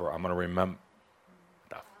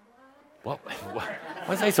 What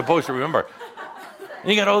was I supposed to remember?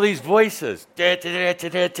 And you got all these voices.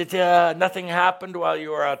 Nothing happened while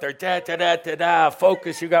you were out there.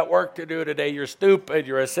 Focus, you got work to do today. You're stupid.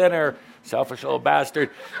 You're a sinner. Selfish little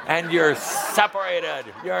bastard. And you're separated.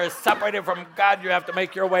 You're separated from God. You have to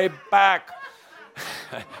make your way back.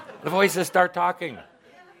 The voices start talking.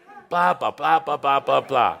 Blah, blah, blah, blah, blah, blah,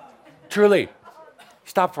 blah. Truly,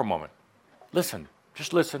 stop for a moment. Listen.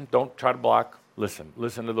 Just listen. Don't try to block. Listen.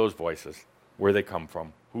 Listen to those voices. Where they come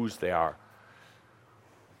from. Whose they are.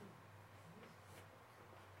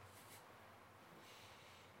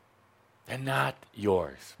 And not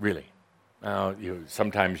yours, really. Now,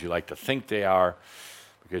 sometimes you like to think they are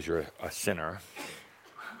because you're a sinner.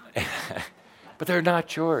 But they're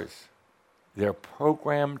not yours. They're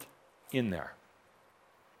programmed in there.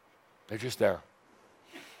 They're just there.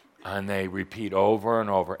 And they repeat over and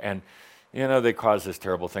over. And, they cause this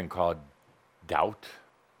terrible thing called doubt.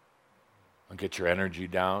 And get your energy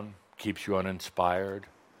down, keeps you uninspired,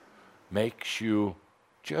 makes you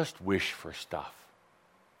just wish for stuff.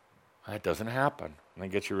 That doesn't happen. And it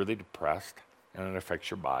gets you really depressed, and it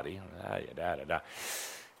affects your body. We're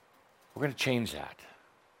going to change that.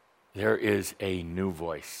 There is a new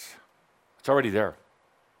voice. It's already there.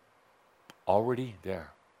 Already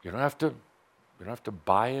there. You don't have to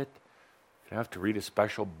buy it. You don't have to read a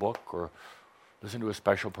special book or listen to a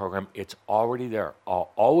special program. It's already there.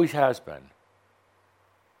 Always has been.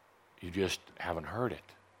 You just haven't heard it.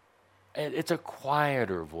 And it's a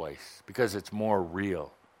quieter voice because it's more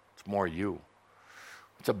real. It's more you.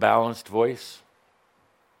 It's a balanced voice,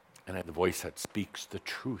 and a voice that speaks the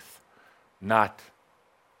truth, not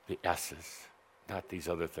the S's, not these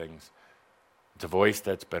other things. It's a voice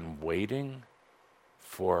that's been waiting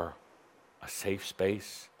for a safe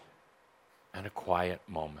space and a quiet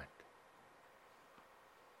moment.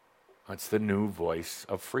 It's the new voice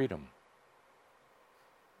of freedom.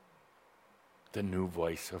 The new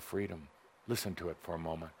voice of freedom. Listen to it for a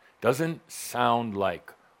moment. Doesn't sound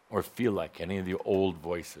like or feel like any of the old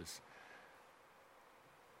voices.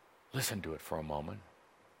 Listen to it for a moment.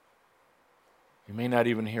 You may not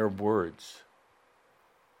even hear words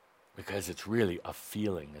because it's really a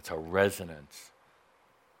feeling. It's a resonance.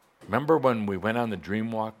 Remember when we went on the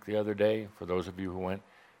dream walk the other day? For those of you who went,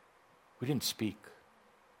 we didn't speak.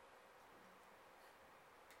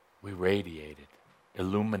 We radiated,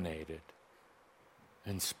 illuminated,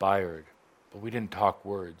 inspired, but we didn't talk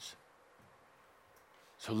words.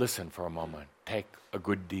 So listen for a moment. Take a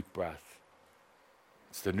good deep breath.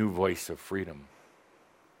 It's the new voice of freedom.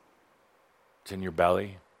 It's in your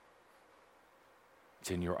belly.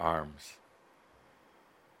 It's in your arms.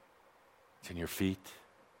 It's in your feet.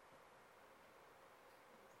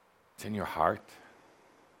 It's in your heart.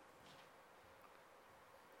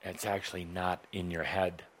 And it's actually not in your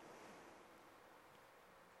head.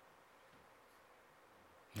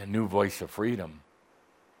 The new voice of freedom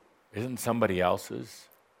isn't somebody else's,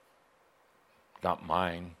 not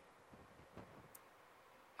mine,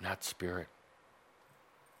 not spirit.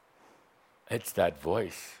 It's that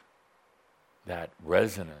voice, that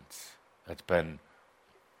resonance that's been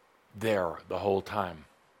there the whole time.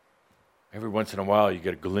 Every once in a while you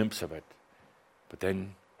get a glimpse of it, but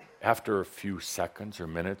then after a few seconds or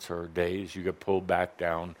minutes or days, you get pulled back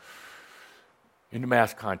down into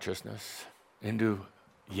mass consciousness, into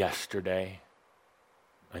yesterday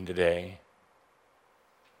and today.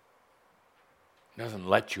 It doesn't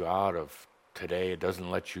let you out of today. It doesn't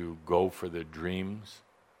let you go for the dreams,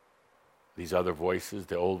 these other voices,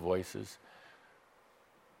 the old voices.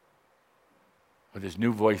 But this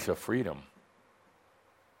new voice of freedom,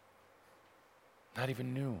 not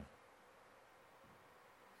even new.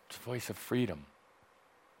 It's a voice of freedom.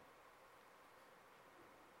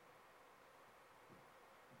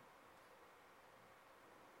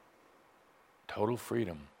 Total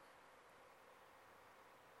freedom.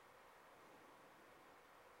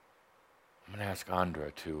 I'm going to ask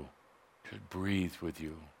Andra to breathe with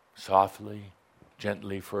you softly,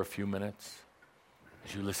 gently for a few minutes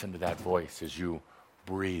as you listen to that voice, as you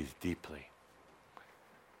breathe deeply.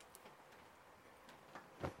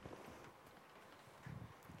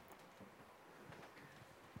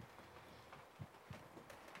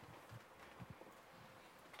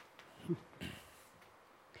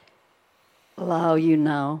 Allow you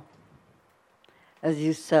now, as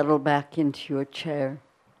you settle back into your chair,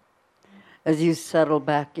 as you settle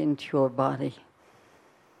back into your body,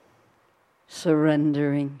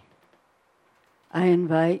 surrendering, I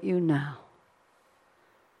invite you now,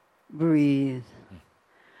 breathe.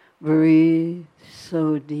 Breathe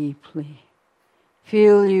so deeply.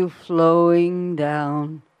 Feel you flowing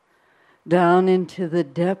down into the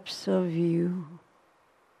depths of you,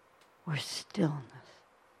 where stillness,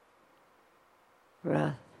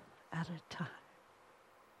 breath at a time,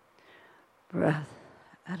 breath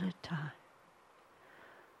at a time.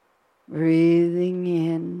 Breathing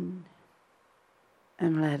in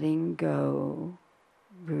and letting go,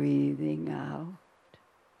 breathing out.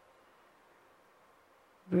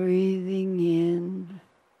 Breathing in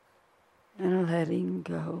and letting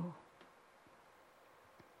go,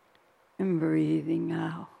 and breathing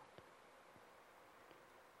out,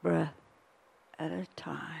 breath at a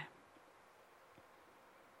time.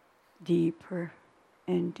 Deeper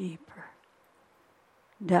and deeper.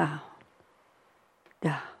 Down,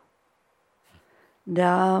 down,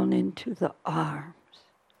 down into the arms,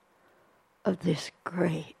 of this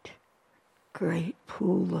great, great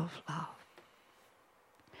pool of love.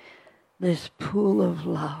 This pool of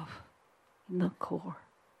love in the core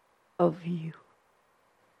of you.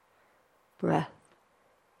 Breath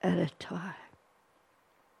at a time.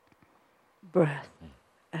 Breath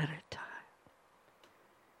at a time.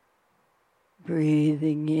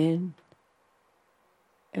 Breathing in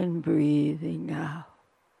and breathing out.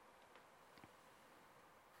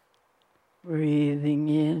 Breathing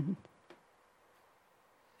in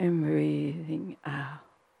and breathing out.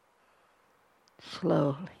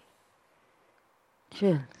 Slowly,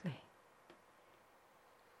 gently,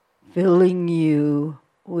 filling you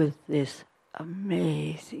with this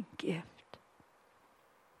amazing gift.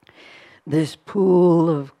 This pool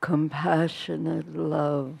of compassionate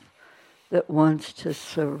love that wants to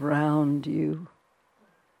surround you.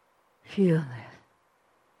 Feel this.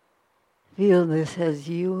 Feel this as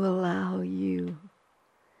you allow you.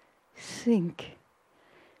 Sink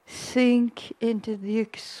into the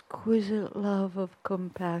exquisite love of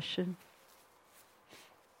compassion.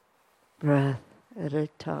 Breath at a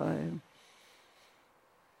time.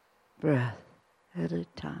 Breath at a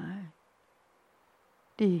time.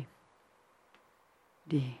 Deep,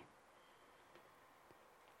 deep.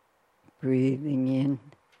 Breathing in,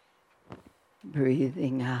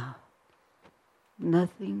 breathing out.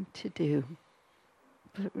 Nothing to do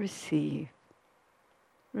but receive.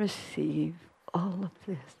 Receive all of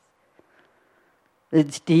this.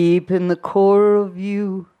 It's deep in the core of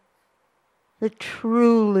you that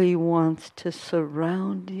truly wants to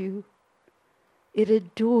surround you. It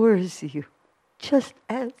adores you just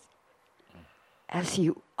as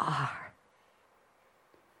you are.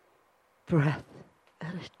 Breath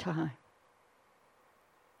at a time.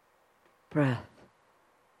 Breath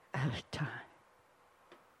at a time.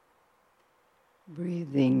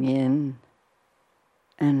 Breathing in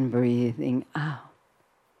and breathing out.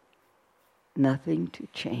 Nothing to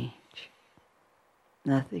change.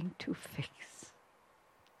 Nothing to fix.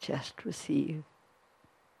 Just receive.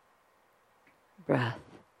 Breath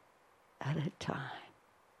at a time.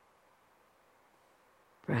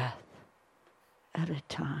 Breath at a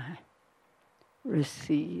time.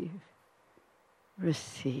 Receive.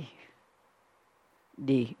 Receive.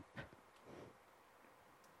 Deep.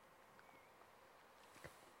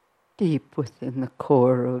 Deep within the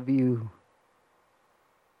core of you,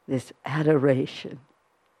 this adoration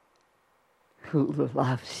who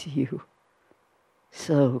loves you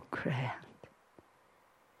so grand,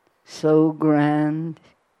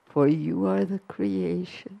 for you are the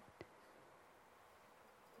creation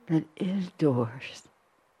that adores.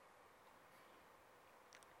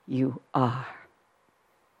 You are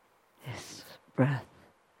this breath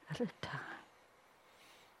at a time.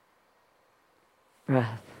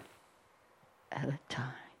 Breath at a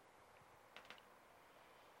time.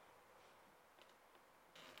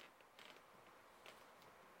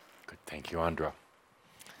 Good, thank you, Andra.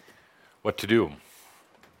 What to do?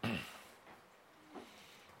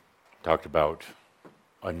 Talked about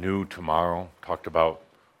a new tomorrow, talked about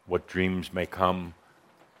what dreams may come,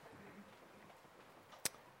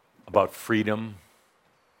 about freedom.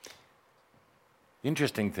 The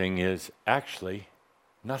interesting thing is actually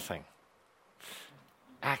nothing.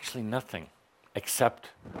 Actually nothing, except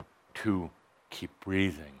to keep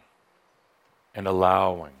breathing and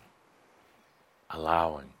allowing.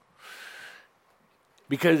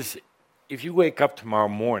 Because if you wake up tomorrow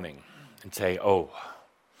morning and say, oh,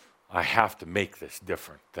 I have to make this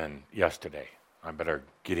different than yesterday. I better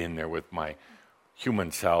get in there with my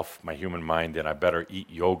human self, my human mind, and I better eat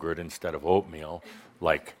yogurt instead of oatmeal,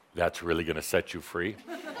 like that's really going to set you free.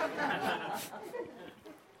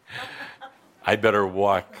 I better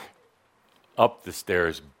walk up the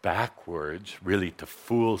stairs backwards, really to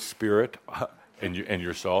fool spirit and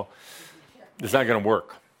your soul. It's not going to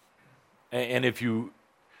work. And if you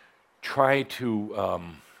try to,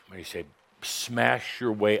 smash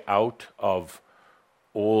your way out of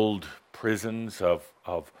old prisons,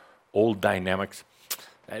 of old dynamics,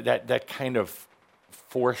 that kind of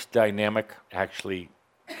forced dynamic actually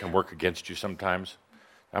can work against you sometimes.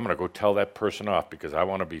 I'm going to go tell that person off because I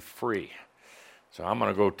want to be free. So I'm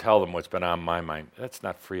going to go tell them what's been on my mind. That's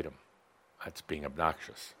not freedom. That's being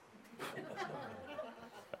obnoxious.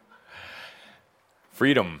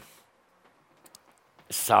 Freedom,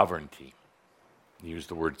 sovereignty, use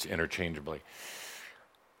the words interchangeably,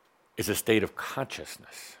 is a state of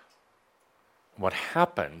consciousness. What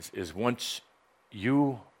happens is once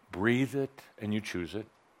you breathe it and you choose it,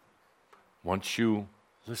 once you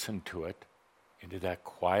listen to it, into that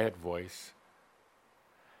quiet voice,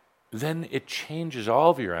 then it changes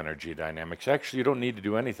all of your energy dynamics. Actually, you don't need to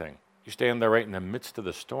do anything. You stand there right in the midst of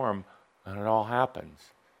the storm, and it all happens.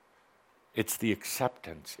 It's the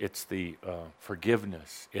acceptance. It's the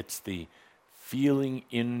forgiveness. It's the feeling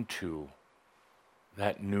into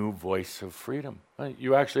that new voice of freedom.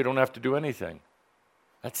 You actually don't have to do anything.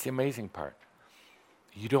 That's the amazing part.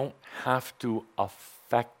 You don't have to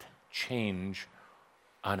affect change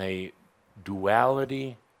on a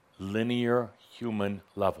duality, linear human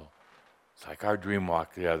level. It's like our dream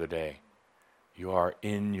walk the other day. You are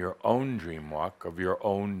in your own dream walk of your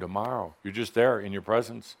own tomorrow. You're just there in your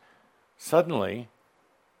presence. Suddenly,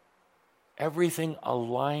 everything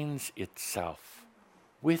aligns itself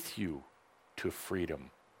with you to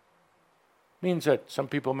freedom. Means that some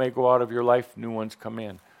people may go out of your life, new ones come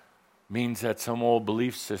in. Means that some old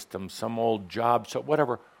belief system, some old job, so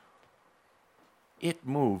whatever, it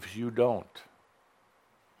moves, you don't.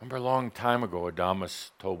 Remember a long time ago,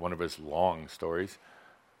 Adamus told one of his long stories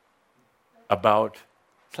about,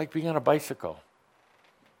 it's like being on a bicycle.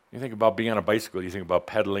 You think about being on a bicycle, you think about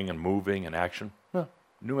pedaling and moving and action.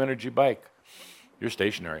 New energy bike. You're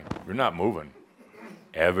stationary. You're not moving.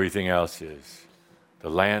 Everything else is. The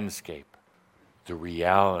landscape, the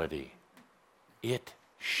reality, it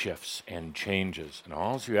shifts and changes. And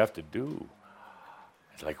all you have to do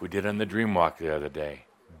is like we did on the dream walk the other day,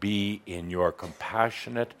 be in your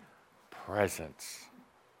compassionate presence.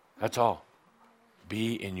 That's all.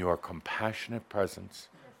 Be in your compassionate presence.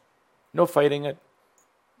 No fighting it.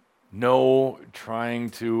 No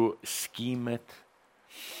trying to scheme it.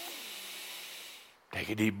 Take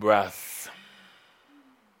a deep breath.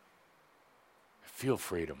 Feel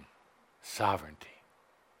freedom, sovereignty.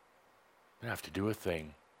 You don't have to do a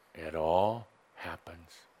thing. It all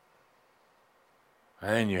happens.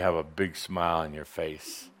 And then you have a big smile on your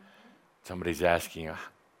face. Somebody's asking you,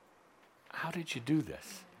 how did you do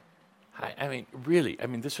this? I mean, really,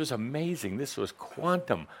 this was amazing. This was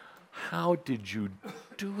quantum. How did you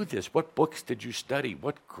do this? What books did you study?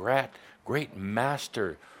 What great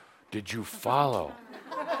master did you follow?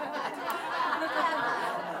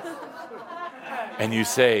 And you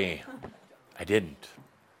say, I didn't.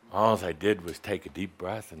 All I did was take a deep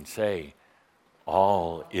breath and say,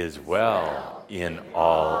 all is well in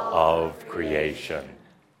all of creation.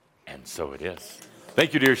 And so it is.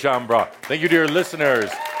 Thank you, dear Shaumbra. Thank you, dear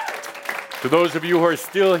listeners. To those of you who are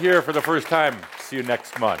still here for the first time, see you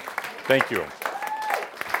next month. Thank you.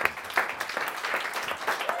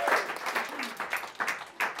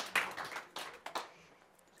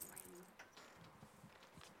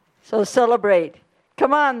 So celebrate.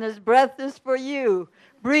 Come on, this breath is for you.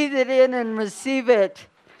 Breathe it in and receive it.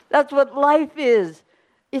 That's what life is.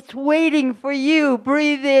 It's waiting for you.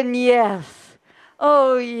 Breathe in, yes.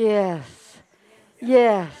 Oh, yes.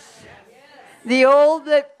 Yes. The old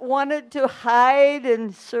that wanted to hide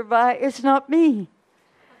and survive, it's not me.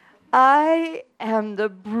 I am the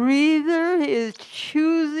breather who is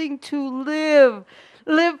choosing to live.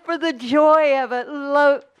 Live for the joy of it.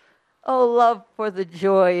 Love for the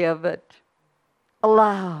joy of it.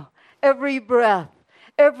 Allow every breath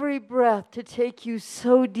to take you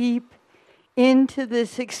so deep into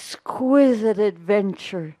this exquisite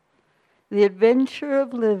adventure. The adventure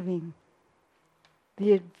of living.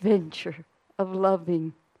 The adventure of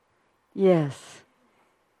loving. Yes.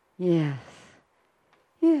 Yes.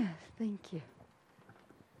 Yes. Thank you.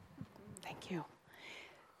 Thank you.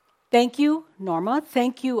 Thank you, Norma.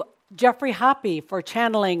 Thank you, Jeffrey Hoppe, for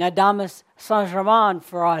channeling Adamus Saint-Germain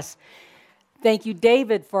for us. Thank you,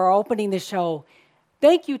 David, for opening the show.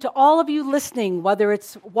 Thank you to all of you listening, whether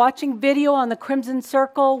it's watching video on the Crimson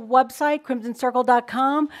Circle website,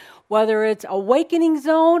 crimsoncircle.com, whether it's Awakening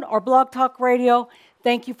Zone or Blog Talk Radio.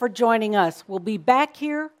 Thank you for joining us. We'll be back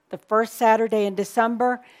here the first Saturday in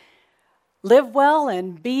December. Live well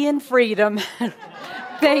and be in freedom.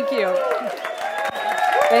 Thank you.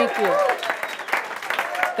 Thank you.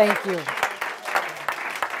 Thank you.